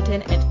 p.m.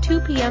 Mountain, and 2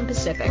 p.m.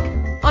 Pacific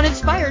on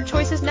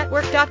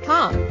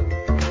InspiredChoicesNetwork.com.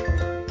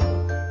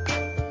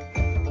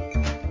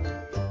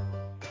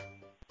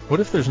 What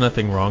if there's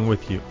nothing wrong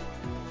with you?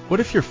 What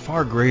if you're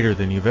far greater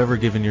than you've ever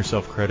given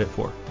yourself credit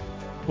for?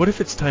 What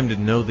if it's time to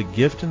know the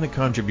gift and the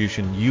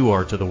contribution you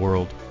are to the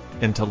world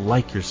and to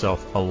like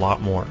yourself a lot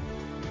more?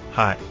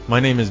 Hi, my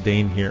name is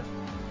Dane here.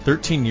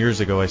 13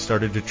 years ago, I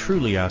started to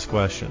truly ask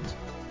questions.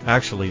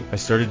 Actually, I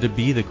started to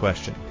be the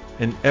question,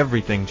 and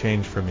everything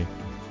changed for me.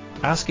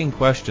 Asking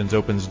questions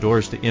opens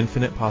doors to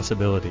infinite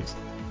possibilities.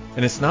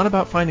 And it's not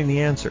about finding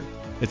the answer.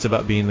 It's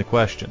about being the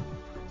question.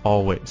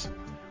 Always.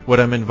 What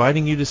I'm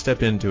inviting you to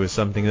step into is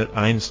something that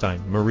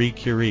Einstein, Marie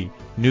Curie,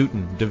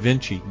 Newton, Da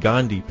Vinci,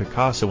 Gandhi,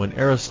 Picasso, and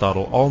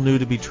Aristotle all knew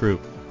to be true.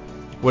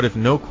 What if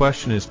no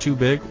question is too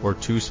big or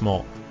too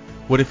small?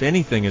 What if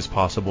anything is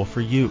possible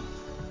for you?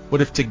 What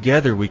if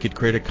together we could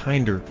create a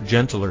kinder,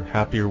 gentler,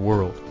 happier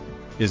world?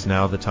 Is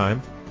now the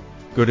time?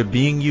 Go to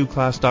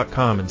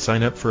beingyouclass.com and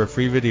sign up for a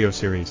free video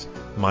series,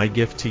 My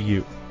Gift to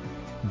You.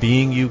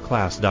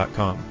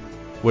 beingyouclass.com.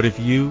 What if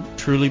you,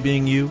 truly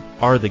being you,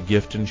 are the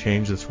gift and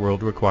change this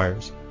world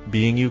requires?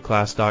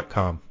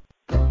 beingyouclass.com.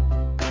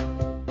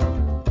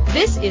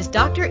 This is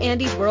Dr.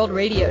 Andy's World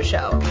Radio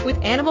Show with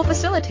animal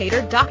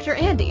facilitator Dr.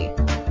 Andy.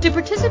 To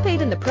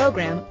participate in the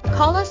program,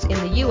 call us in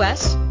the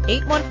U.S.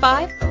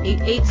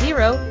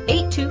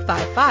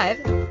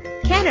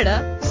 815-880-8255,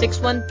 Canada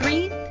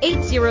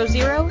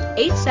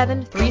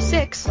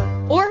 613-800-8736,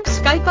 or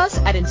Skype us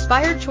at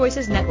Inspired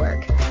Choices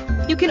Network.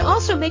 You can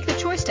also make the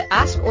choice to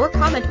ask or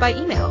comment by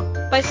email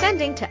by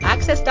sending to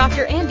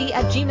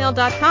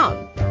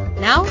accessdrandy@gmail.com.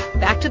 Now,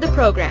 back to the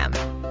program.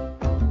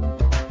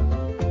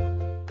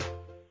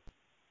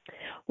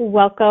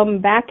 Welcome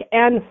back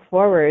and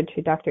forward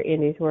to Dr.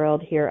 Andy's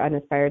World here on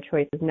Inspired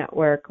Choices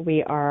Network.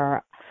 We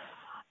are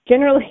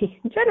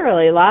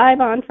generally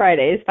live on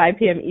Fridays, 5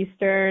 p.m.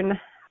 Eastern,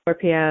 4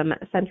 p.m.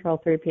 Central,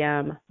 3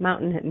 p.m.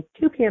 Mountain, and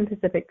 2 p.m.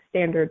 Pacific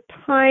Standard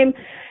Time.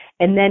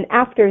 And then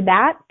after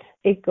that,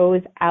 it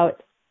goes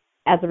out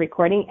as a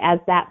recording as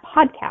that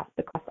podcast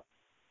across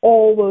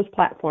all those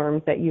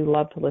platforms that you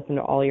love to listen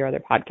to all your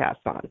other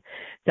podcasts on.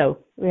 So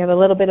we have a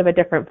little bit of a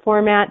different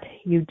format.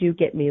 You do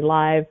get me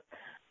live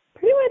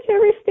pretty much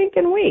every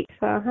stinking week.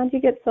 So how'd you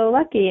get so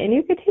lucky? And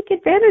you could take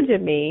advantage of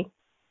me.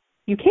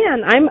 You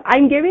can.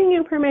 I'm giving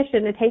you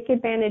permission to take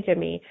advantage of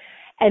me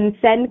and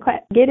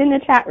get in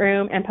the chat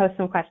room and post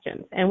some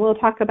questions. And we'll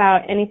talk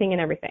about anything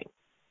and everything.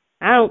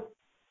 My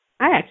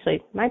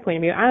point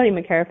of view, I don't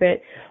even care if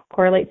it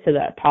correlates to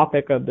the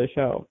topic of the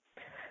show.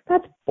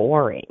 That's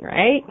boring,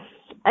 right?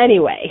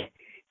 Anyway,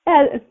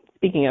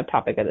 speaking of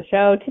topic of the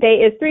show,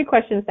 today is 3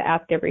 questions to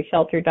ask every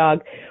shelter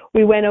dog.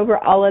 We went over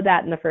all of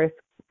that in the first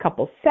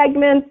couple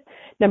segments.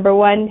 Number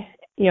 1,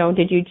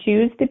 did you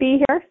choose to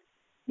be here?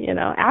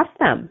 Ask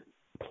them.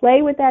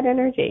 Play with that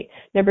energy.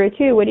 Number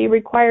 2, what do you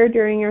require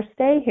during your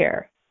stay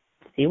here?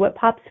 See what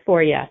pops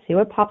for you. See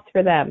what pops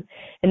for them.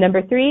 And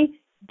number 3,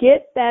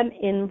 get them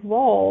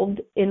involved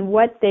in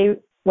what they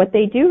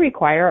do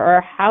require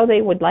or how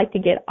they would like to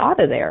get out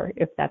of there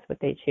if that's what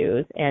they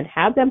choose, and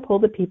have them pull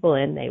the people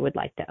in they would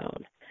like to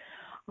own.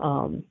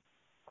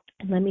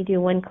 And let me do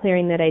one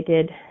clearing that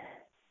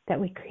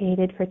we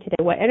created for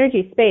today. What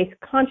energy, space,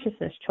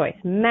 consciousness, choice,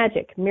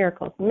 magic,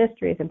 miracles,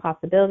 mysteries, and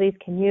possibilities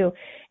can you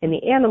and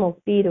the animals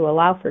be to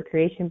allow for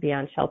creation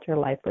beyond shelter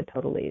life with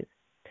total ease?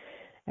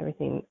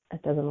 Everything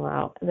that doesn't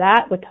allow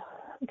that,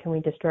 can we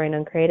destroy and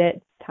uncreate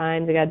it?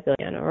 Times a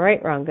godzillion.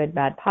 Right, wrong, good,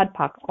 bad, pod,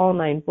 poc, all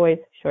 9, voice,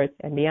 shorts,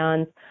 and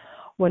beyonds.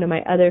 One of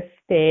my other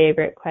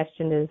favorite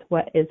questions is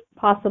what is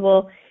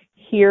possible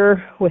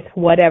here with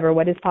whatever.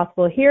 What is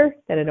possible here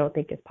that I don't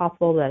think is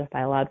possible, that if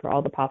I allowed for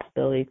all the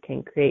possibilities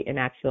can create and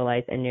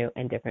actualize a new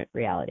and different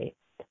reality?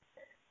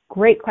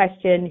 Great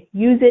question.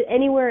 Use it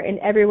anywhere and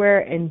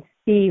everywhere and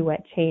see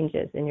what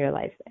changes in your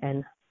life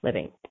and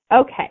living.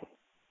 Okay.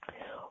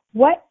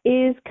 What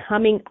is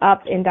coming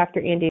up in Dr.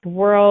 Andy's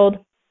World?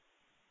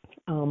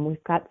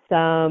 We've got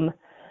some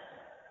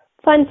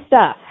fun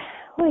stuff.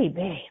 Oy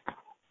vey.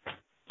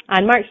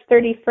 On March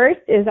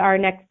 31st is our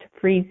next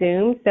free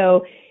Zoom.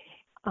 So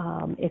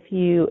if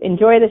you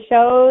enjoy the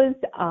shows,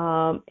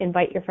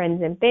 invite your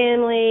friends and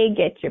family,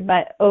 get your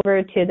butt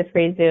over to the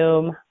free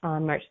Zoom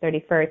on March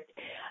 31st.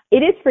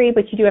 It is free,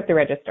 but you do have to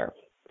register.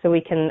 So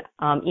we can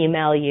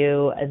email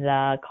you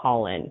the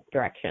call-in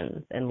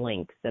directions and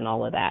links and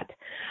all of that.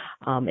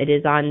 It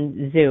is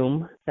on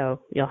Zoom, so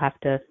you'll have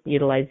to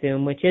utilize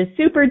Zoom, which is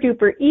super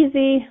duper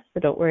easy. So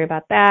don't worry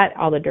about that.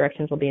 All the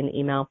directions will be in the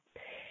email.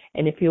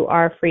 And if you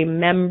are a free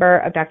member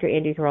of Dr.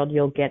 Andy's World,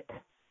 you'll get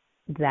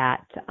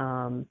that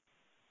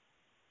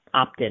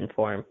opt-in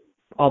form,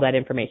 all that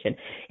information.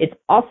 It's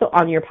also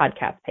on your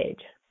podcast page,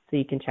 so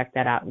you can check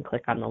that out and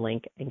click on the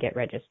link and get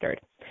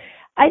registered.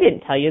 I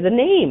didn't tell you the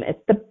name.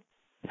 It's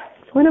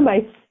one of my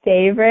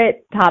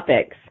favorite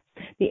topics.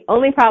 The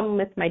only problem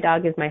with my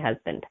dog is my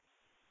husband.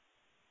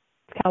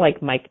 It's kind of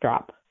like mic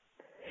drop.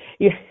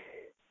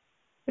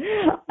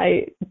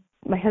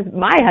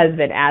 My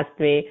husband asked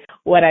me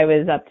what I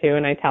was up to,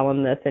 and I tell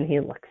him this, and he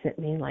looks at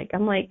me like,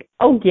 I'm like,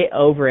 oh, get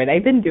over it.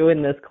 I've been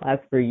doing this class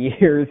for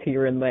years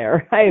here and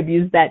there. I have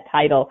used that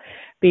title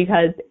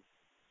because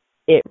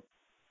it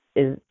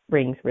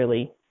rings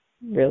really,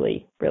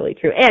 really, really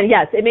true. And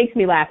yes, it makes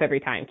me laugh every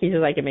time.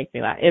 Keisha's like, it makes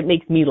me laugh. It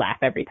makes me laugh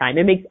every time.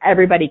 It makes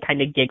everybody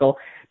kind of giggle.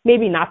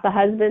 Maybe not the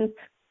husbands,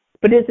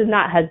 but this is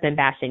not husband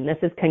bashing. This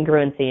is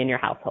congruency in your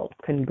household,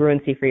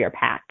 congruency for your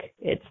pack.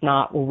 It's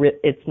not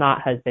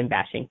husband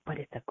bashing, but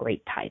it's a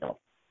great title.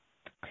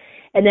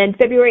 And then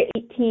February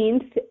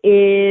 18th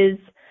is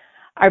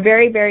our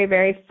very, very,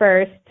 very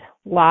first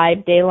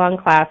live day-long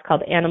class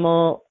called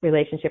Animal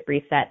Relationship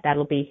Reset.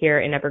 That'll be here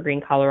in Evergreen,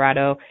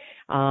 Colorado.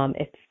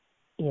 If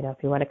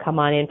you want to come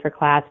on in for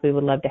class, we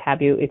would love to have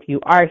you. If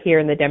you are here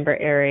in the Denver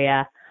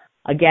area,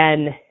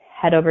 again,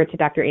 head over to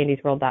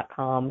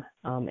drandysworld.com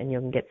and you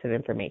can get some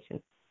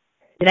information.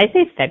 Did I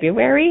say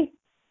February?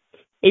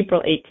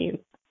 April 18th.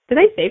 Did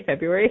I say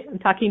February? I'm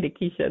talking to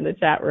Keisha in the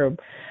chat room.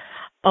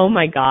 Oh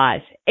my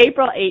gosh.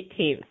 April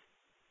 18th.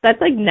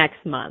 That's like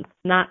next month,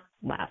 not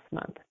last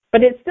month.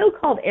 But it's still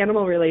called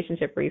Animal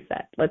Relationship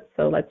Reset. Let's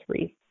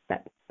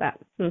reset that.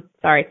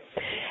 Sorry.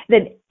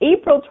 Then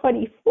April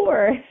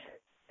 24th,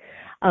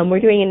 we're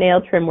doing a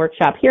nail trim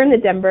workshop here in the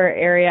Denver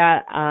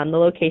area. The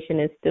location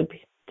is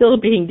still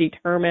being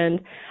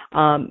determined.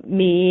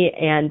 Me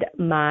and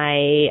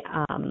my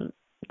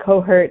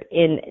cohort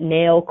in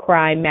Nail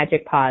Crime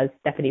Magic Paws,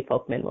 Stephanie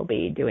Folkman, will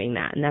be doing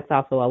that, and that's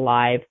also a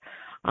live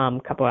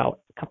couple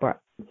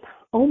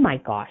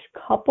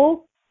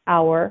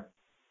hour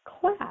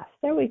class.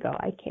 There we go.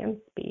 I can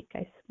speak,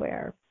 I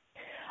swear.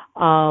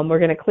 We're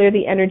going to clear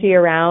the energy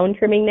around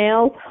trimming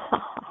nails,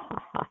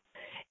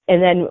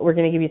 and then we're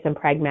going to give you some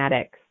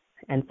pragmatics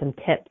and some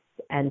tips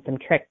and some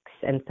tricks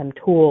and some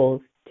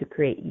tools to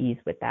create ease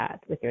with that,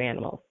 with your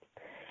animals.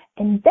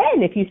 And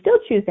then if you still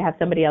choose to have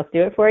somebody else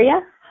do it for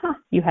you,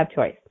 you have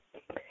choice.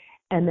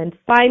 And then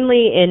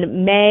finally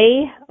in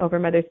May, over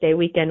Mother's Day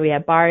weekend, we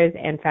have bars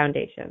and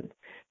foundations.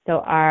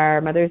 So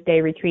our Mother's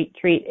Day retreat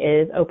treat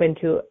is open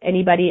to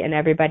anybody and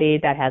everybody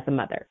that has a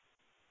mother.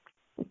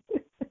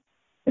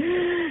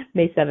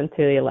 May 7th to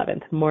the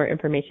 11th. More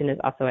information is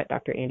also at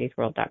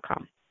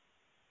drandysworld.com.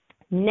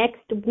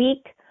 Next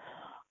week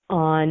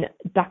on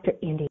Dr.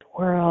 Andy's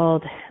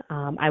World,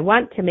 I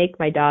want to make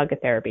my dog a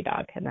therapy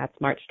dog, and that's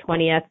March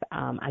 20th.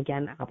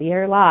 Again, I'll be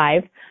here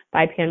live,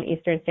 5 p.m.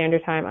 Eastern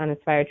Standard Time on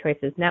Inspired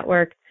Choices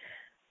Network.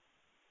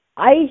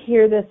 I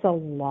hear this a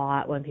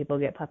lot when people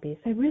get puppies.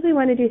 I really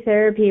want to do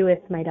therapy with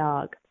my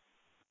dog.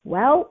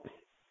 Well,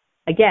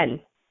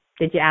 again,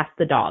 did you ask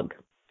the dog?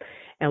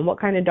 And what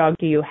kind of dog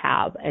do you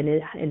have?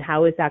 And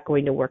how is that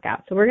going to work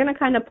out? So we're going to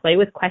kind of play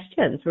with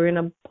questions. We're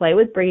going to play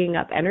with bringing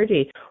up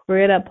energy.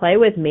 We're going to play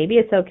with maybe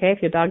it's okay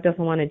if your dog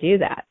doesn't want to do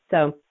that.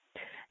 So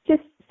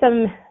just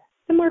some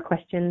more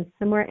questions,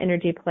 some more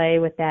energy play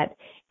with that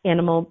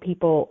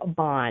animal-people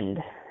bond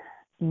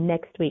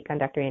next week on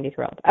Dr. Andy's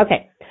World.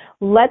 Okay,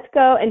 let's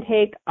go and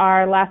take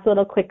our last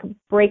little quick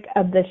break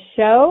of the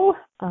show,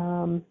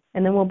 and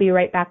then we'll be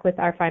right back with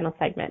our final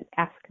segment,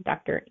 Ask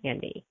Dr.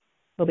 Andy.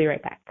 We'll be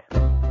right back.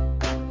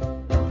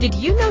 Did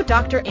you know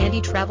Dr.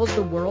 Andy travels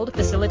the world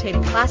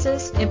facilitating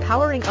classes,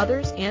 empowering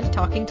others, and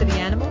talking to the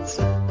animals?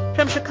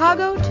 From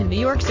Chicago to New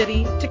York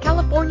City to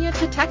California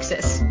to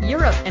Texas,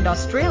 Europe, and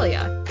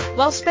Australia,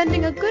 while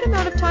spending a good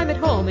amount of time at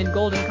home in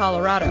Golden,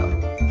 Colorado.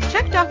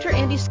 Check Dr.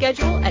 Andy's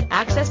schedule at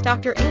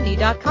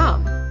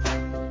accessdrandy.com.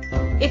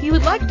 If you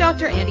would like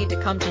Dr. Andy to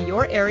come to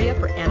your area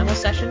for animal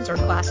sessions or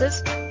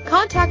classes,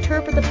 contact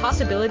her for the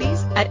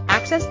possibilities at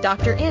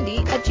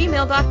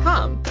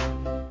accessdrandy@gmail.com.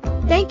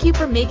 Thank you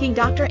for making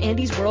Dr.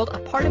 Andy's World a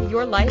part of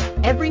your life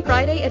every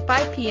Friday at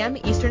 5 p.m.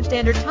 Eastern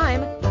Standard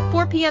Time,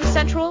 4 p.m.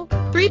 Central,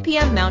 3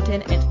 p.m.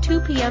 Mountain, and 2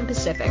 p.m.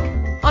 Pacific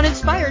on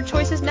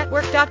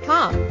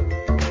InspiredChoicesNetwork.com.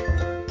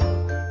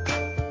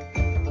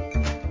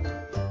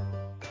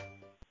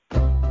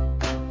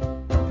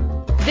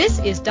 This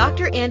is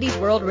Dr. Andy's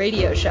World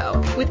Radio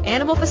Show with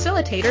animal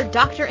facilitator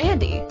Dr.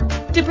 Andy.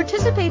 To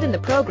participate in the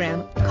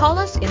program, call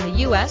us in the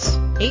U.S.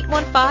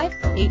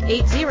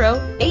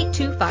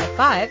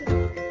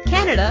 815-880-8255,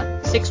 Canada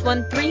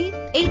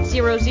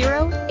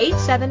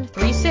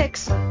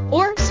 613-800-8736,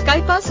 or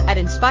Skype us at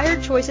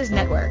Inspired Choices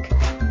Network.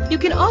 You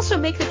can also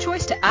make the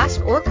choice to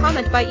ask or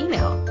comment by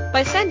email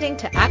by sending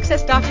to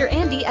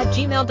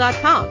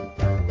accessdrandy@gmail.com.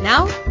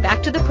 Now,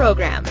 back to the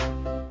program.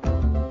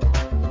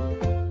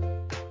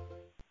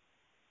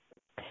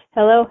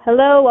 Hello.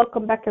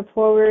 Welcome back and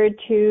forward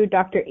to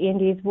Dr.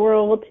 Andy's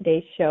World,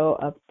 today's show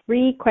of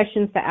 3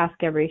 questions to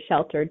ask every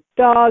sheltered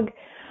dog.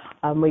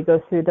 We go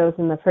through those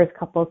in the first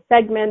couple of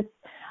segments.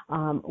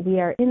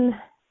 We are in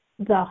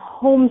the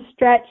home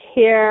stretch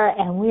here,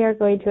 and we are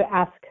going to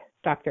ask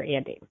Dr.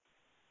 Andy.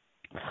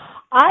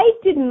 I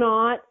did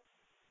not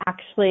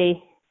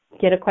actually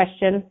get a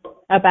question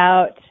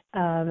about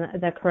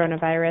the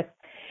coronavirus,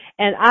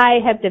 and I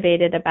have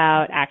debated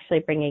about actually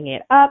bringing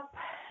it up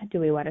Do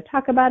we want to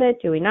talk about it?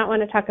 Do we not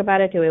want to talk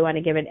about it? Do we want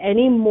to give it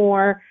any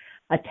more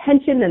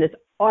attention than it's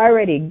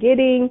already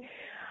getting?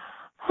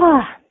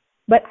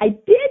 But I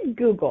did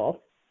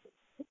Google,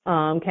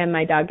 can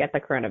my dog get the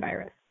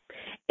coronavirus?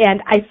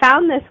 And I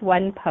found this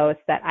one post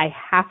that I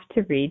have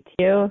to read to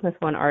you, this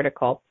one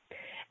article.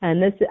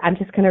 And I'm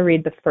just going to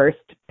read the first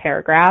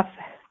paragraph,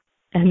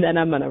 and then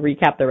I'm going to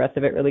recap the rest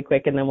of it really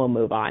quick, and then we'll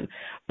move on.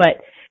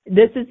 But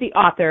this is the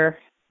author.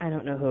 I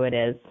don't know who it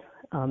is.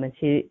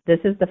 This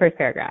is the first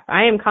paragraph.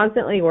 I am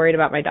constantly worried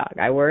about my dog.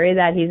 I worry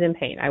that he's in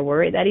pain. I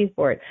worry that he's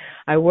bored.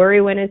 I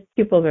worry when his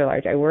pupils are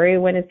large. I worry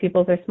when his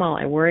pupils are small.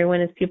 I worry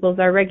when his pupils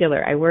are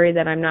regular. I worry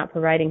that I'm not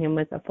providing him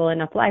with a full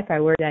enough life. I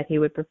worry that he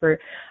would prefer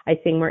I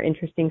sing more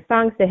interesting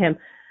songs to him.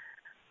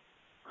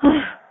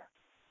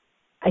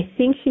 I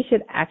think she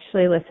should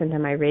actually listen to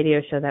my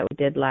radio show that we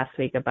did last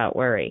week about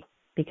worry,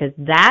 because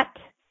that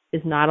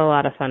is not a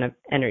lot of fun of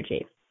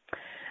energy.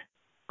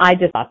 I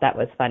just thought that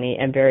was funny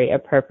and very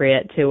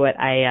appropriate to what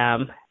I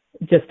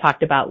just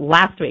talked about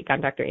last week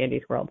on Dr.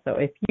 Andy's World. So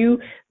if you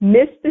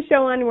missed the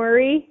show on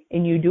worry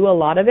and you do a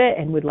lot of it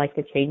and would like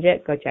to change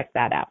it, go check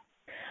that out.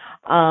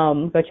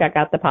 Go check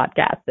out the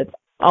podcast. It's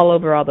all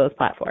over all those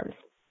platforms.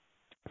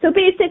 So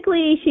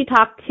basically, she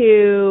talked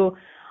to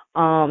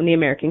the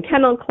American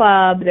Kennel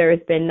Club. There has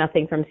been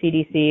nothing from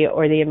CDC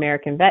or the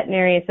American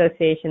Veterinary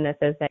Association that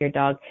says that your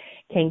dog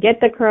can get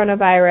the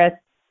coronavirus.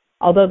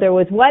 Although there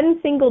was one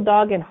single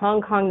dog in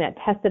Hong Kong that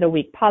tested a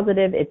week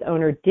positive, its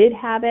owner did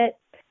have it.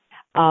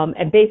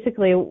 And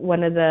basically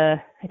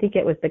I think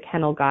it was the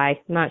kennel guy,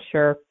 I'm not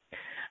sure,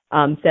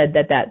 said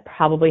that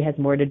probably has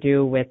more to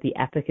do with the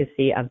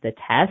efficacy of the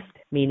test,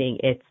 meaning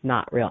it's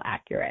not real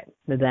accurate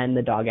than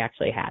the dog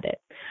actually had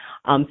it.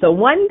 So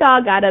one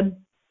dog out of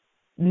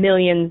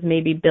millions,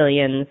 maybe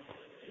billions,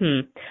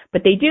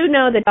 but they do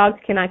know that dogs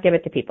cannot give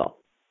it to people.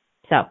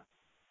 So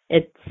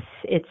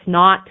it's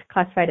not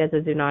classified as a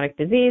zoonotic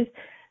disease,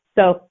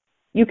 so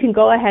you can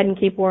go ahead and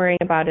keep worrying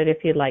about it if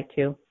you'd like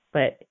to,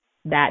 but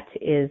that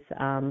is,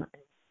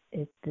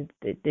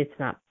 it's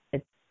not,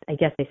 I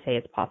guess they say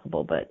it's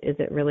possible, but is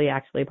it really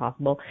actually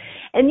possible?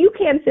 And you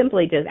can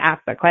simply just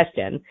ask the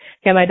question,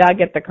 can my dog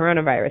get the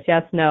coronavirus?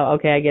 Yes, no,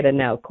 okay, I get a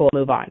no, cool,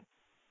 move on.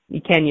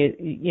 You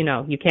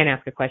can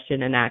ask a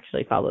question and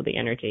actually follow the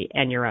energy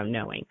and your own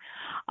knowing.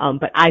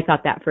 But I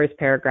thought that first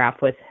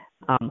paragraph was,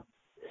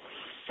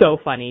 so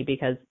funny,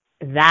 because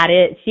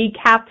she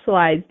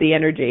capsulized the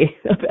energy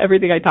of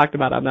everything I talked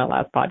about on that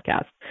last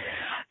podcast.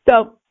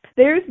 So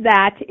there's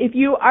that. If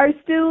you are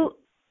still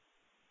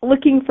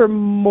looking for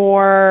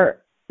more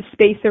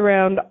space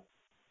around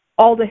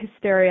all the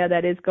hysteria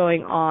that is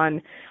going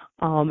on,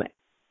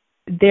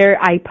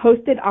 I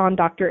posted on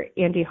Dr.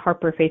 Andy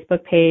Harper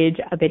Facebook page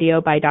a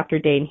video by Dr.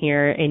 Dane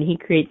here, and he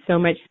creates so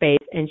much space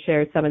and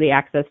shares some of the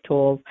access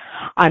tools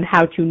on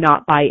how to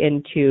not buy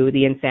into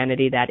the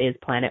insanity that is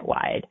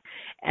planet-wide.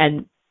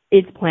 And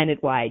it's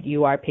planet-wide.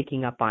 You are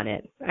picking up on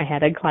it. I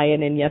had a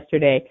client in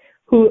yesterday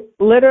who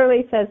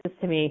literally says this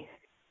to me,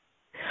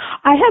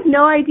 I have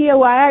no idea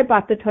why I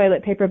bought the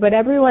toilet paper, but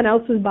everyone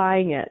else was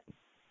buying it.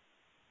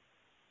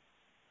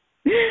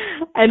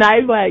 And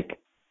I'm like,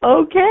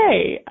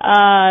 okay,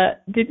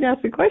 didn't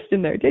ask a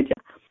question there, did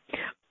you?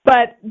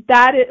 But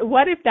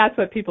what if that's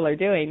what people are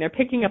doing? They're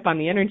picking up on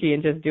the energy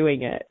and just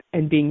doing it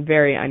and being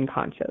very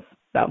unconscious.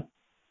 So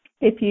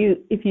if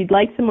you'd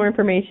like some more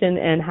information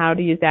and how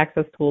to use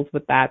access tools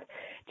with that,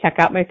 check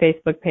out my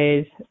Facebook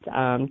page.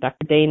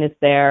 Dr. Dane is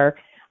there.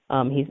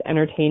 He's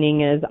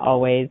entertaining as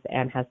always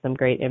and has some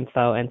great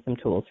info and some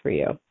tools for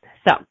you.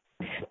 So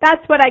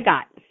that's what I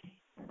got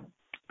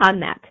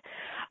on that.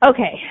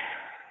 Okay.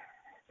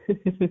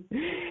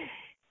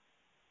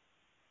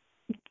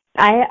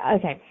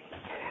 Okay.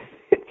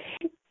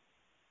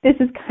 This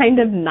is kind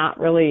of not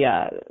really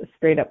a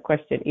straight up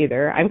question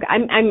either. I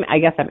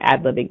guess I'm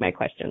ad-libbing my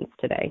questions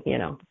today,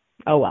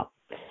 Oh well.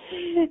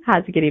 How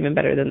to get even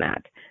better than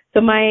that. So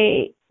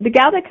the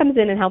gal that comes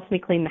in and helps me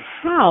clean the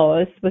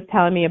house was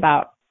telling me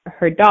about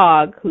her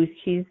dog who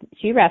she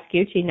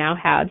rescued. She now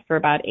had for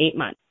about 8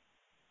 months.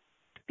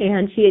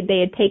 And they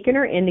had taken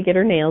her in to get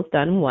her nails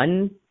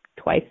done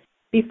twice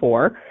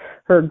before.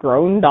 Her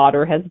grown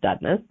daughter has done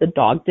this. The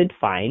dog did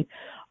fine.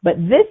 But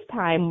this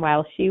time,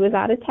 while she was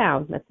out of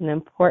town, that's an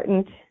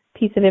important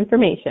piece of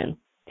information,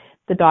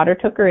 the daughter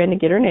took her in to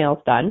get her nails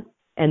done,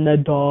 and the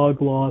dog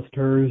lost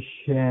her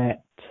shit.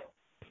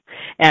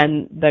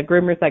 And the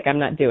groomer's like, I'm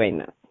not doing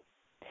this.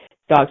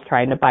 Dog's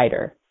trying to bite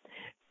her.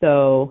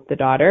 So the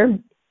daughter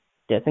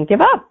doesn't give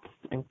up.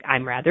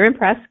 I'm rather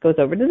impressed, goes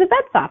over to the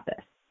vet's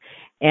office.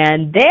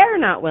 And they're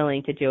not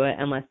willing to do it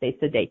unless they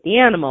sedate the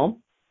animal.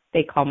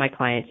 They call my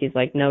client. She's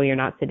like, no, you're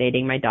not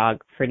sedating my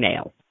dog for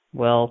nails.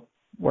 We'll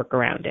work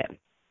around it.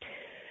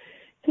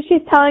 So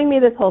she's telling me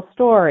this whole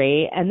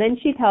story, and then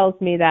she tells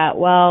me that,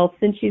 well,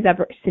 since she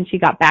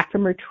got back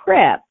from her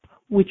trip,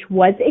 which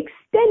was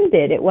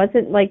extended, it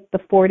wasn't like the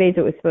 4 days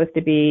it was supposed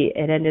to be,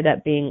 it ended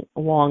up being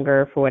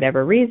longer for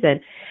whatever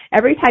reason.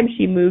 Every time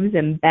she moves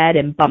in bed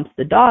and bumps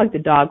the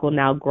dog will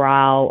now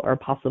growl or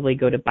possibly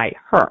go to bite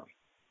her.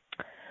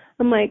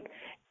 I'm like,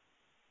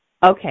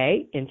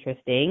 Okay,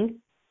 interesting.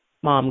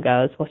 Mom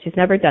goes, well, she's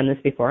never done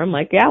this before. I'm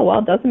like, yeah, well,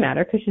 it doesn't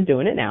matter because she's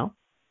doing it now.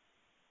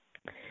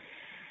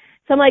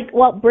 So I'm like,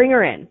 well, bring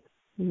her in.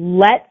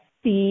 Let's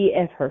see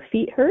if her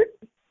feet hurt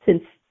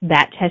since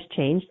that has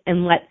changed,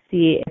 and let's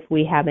see if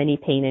we have any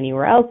pain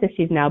anywhere else if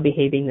she's now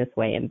behaving this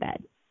way in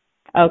bed.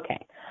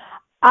 Okay.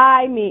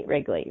 I meet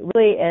Wrigley.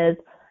 Wrigley is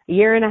a 1.5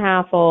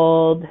 years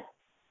old,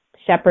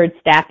 Shepherd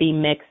Staffy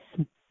mix,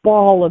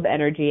 ball of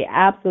energy,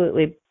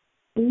 absolutely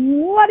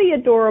bloody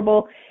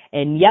adorable.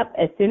 And yep,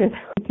 as soon as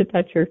I went to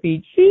touch her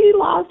feet, she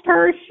lost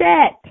her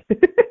shit.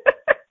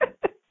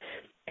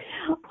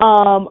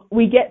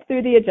 We get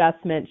through the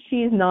adjustment.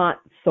 She's not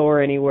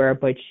sore anywhere,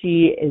 but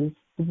she is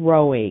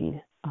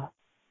throwing a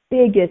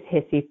biggest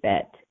hissy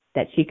fit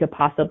that she could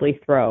possibly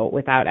throw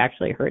without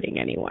actually hurting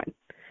anyone.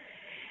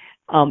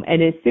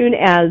 And as soon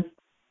as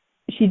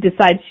she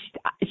decides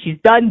she's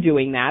done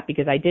doing that,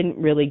 because I didn't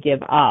really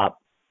give up,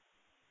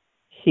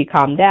 she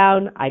calmed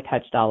down. I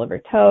touched all of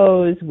her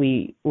toes.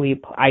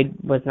 I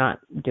was not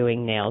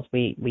doing nails.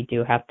 We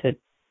do have to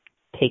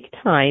take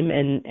time,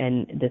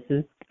 and this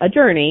is a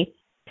journey.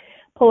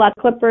 Pull out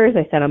clippers.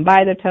 I set them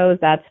by the toes.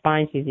 That's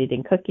fine. She's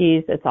eating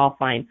cookies. It's all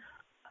fine.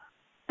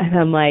 And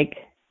I'm like,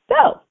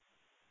 so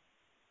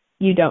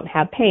you don't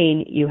have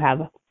pain. You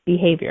have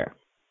behavior.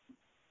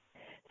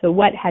 So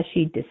what has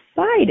she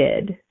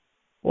decided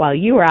while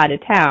you were out of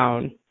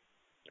town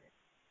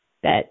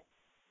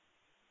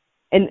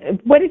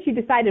and what did she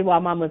decide while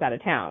Mom was out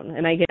of town?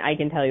 And I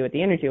can tell you what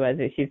the energy was.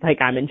 She's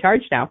like, I'm in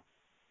charge now.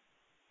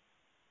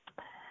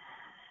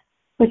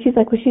 But she's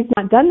like, well, she's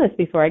not done this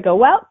before. I go,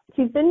 well,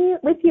 she's been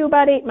with you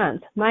about 8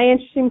 months. My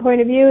interesting point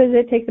of view is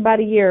it takes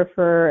about a year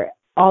for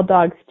all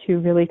dogs to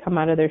really come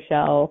out of their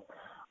shell.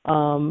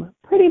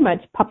 Pretty much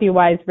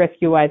puppy-wise,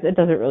 rescue-wise, it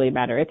doesn't really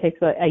matter. It takes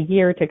a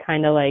year to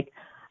kind of like,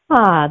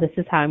 this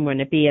is how I'm going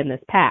to be in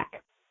this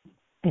pack.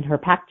 And her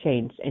pack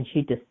changed, and she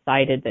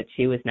decided that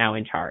she was now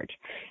in charge.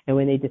 And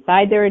when they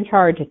decide they're in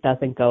charge, it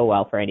doesn't go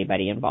well for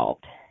anybody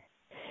involved.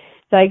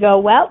 So I go,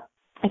 well,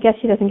 I guess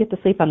she doesn't get to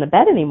sleep on the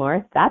bed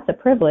anymore. That's a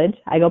privilege.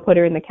 I go put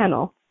her in the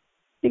kennel.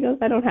 She goes,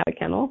 I don't have a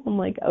kennel. I'm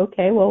like,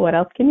 okay, well, what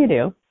else can you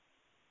do?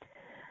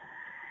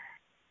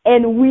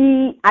 And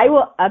I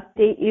will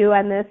update you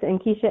on this. And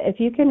Keisha, if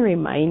you can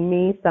remind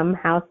me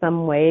somehow,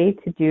 some way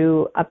to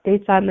do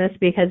updates on this,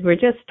 because we're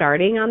just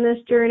starting on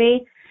this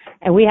journey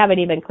and we haven't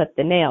even clipped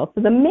the nails.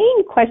 So the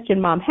main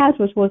question Mom has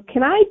was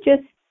can I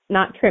just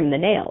not trim the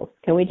nails?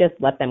 Can we just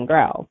let them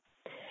grow?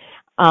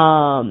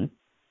 And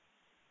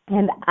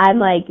I'm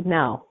like,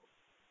 no.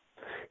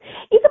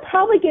 You could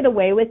probably get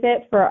away with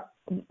it for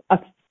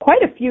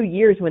quite a few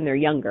years when they're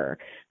younger,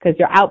 because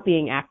you're out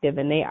being active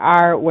and they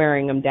are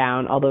wearing them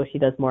down, although she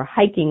does more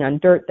hiking on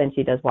dirt than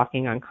she does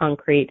walking on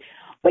concrete.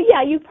 But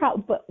yeah,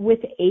 but with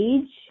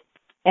age,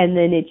 and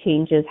then it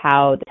changes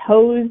how the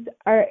toes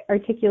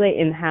articulate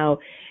and how,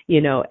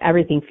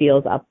 everything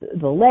feels up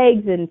the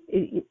legs and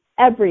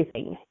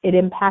everything. It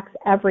impacts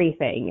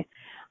everything.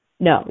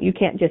 No, you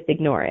can't just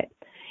ignore it.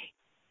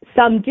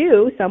 Some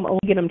do. Some only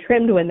get them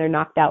trimmed when they're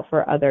knocked out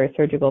for other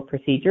surgical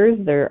procedures.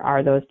 There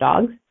are those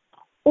dogs.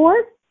 Or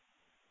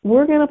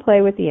we're going to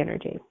play with the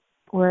energy.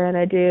 We're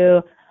going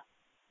to do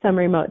some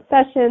remote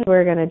sessions.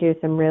 We're going to do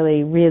some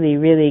really, really,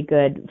 really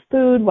good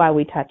food while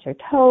we touch her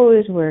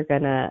toes. We're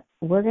going to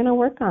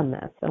work on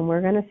this, and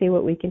we're going to see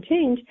what we can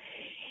change.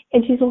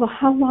 And she's like, well,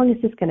 how long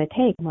is this going to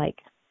take? I'm like,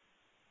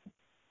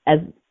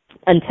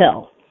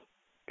 until,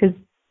 because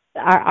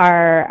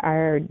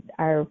our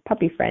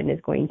puppy friend is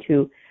going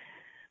to,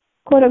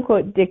 quote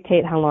unquote,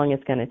 dictate how long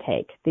it's going to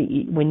take.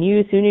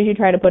 As soon as you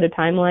try to put a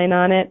timeline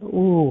on it,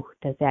 ooh,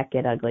 does that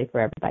get ugly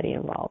for everybody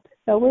involved?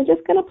 So we're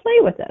just going to play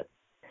with it.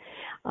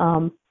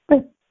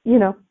 But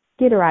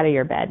get her out of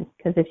your bed,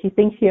 because if she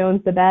thinks she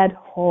owns the bed,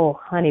 oh,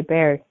 honey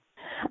bear,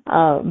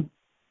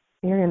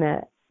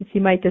 she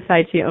might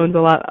decide she owns a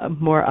lot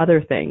more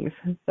other things.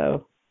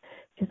 So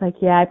she's like,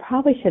 yeah, I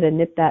probably should have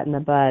nipped that in the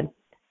bud.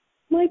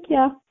 I'm like,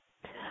 yeah.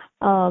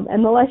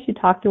 And the less you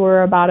talk to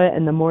her about it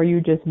and the more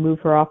you just move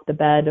her off the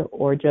bed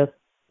or just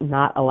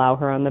not allow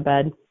her on the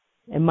bed,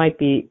 it might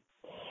be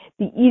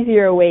the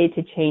easier way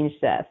to change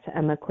this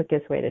and the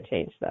quickest way to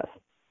change this.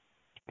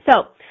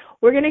 So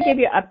we're going to give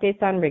you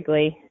updates on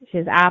Wrigley.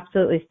 She's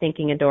absolutely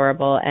stinking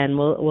adorable, and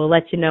we'll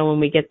let you know when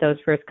we get those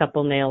first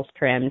couple nails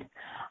trimmed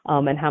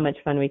and how much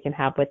fun we can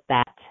have with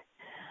that.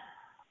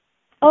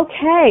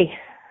 Okay.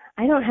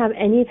 I don't have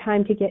any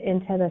time to get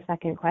into the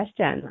second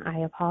question. I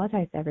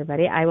apologize,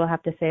 everybody. I will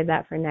have to save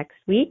that for next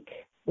week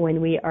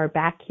when we are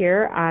back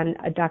here on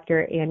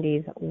Dr.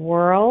 Andy's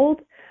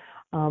World.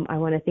 I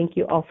want to thank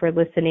you all for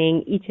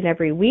listening each and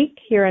every week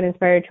here on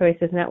Inspired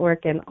Choices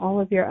Network and all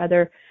of your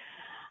other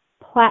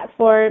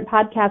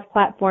podcast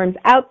platforms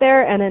out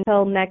there. And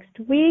until next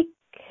week,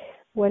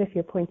 what if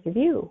your points of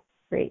view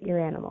rate your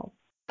animals?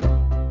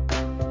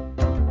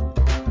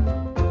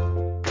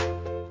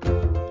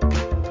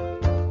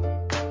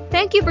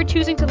 Thank you for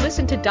choosing to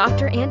listen to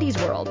Dr. Andy's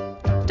World.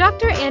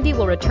 Dr. Andy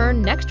will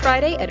return next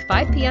Friday at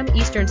 5 p.m.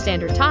 Eastern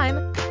Standard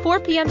Time,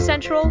 4 p.m.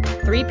 Central,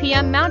 3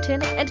 p.m.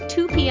 Mountain, and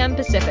 2 p.m.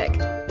 Pacific.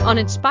 on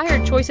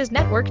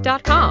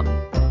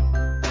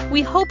InspiredChoicesNetwork.com.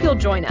 We hope you'll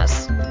join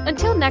us.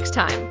 Until next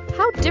time,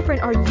 how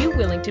different are you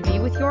willing to be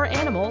with your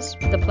animals,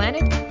 the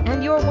planet,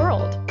 and your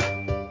world?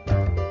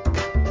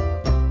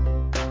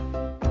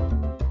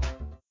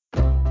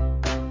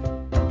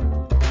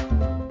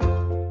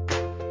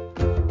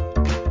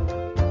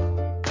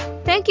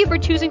 Thank you for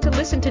choosing to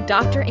listen to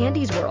Dr.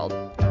 Andy's World.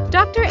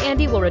 Dr.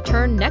 Andy will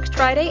return next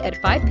Friday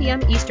at 5 p.m.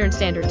 Eastern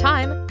Standard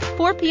Time,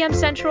 4 p.m.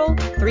 Central,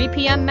 3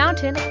 p.m.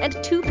 Mountain, and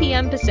 2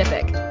 p.m.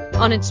 Pacific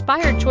on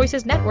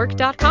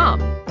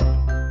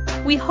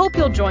InspiredChoicesNetwork.com. We hope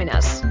you'll join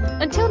us.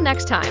 Until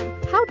next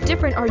time, how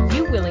different are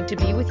you willing to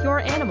be with your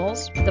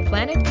animals, the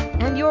planet,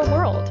 and your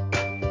world?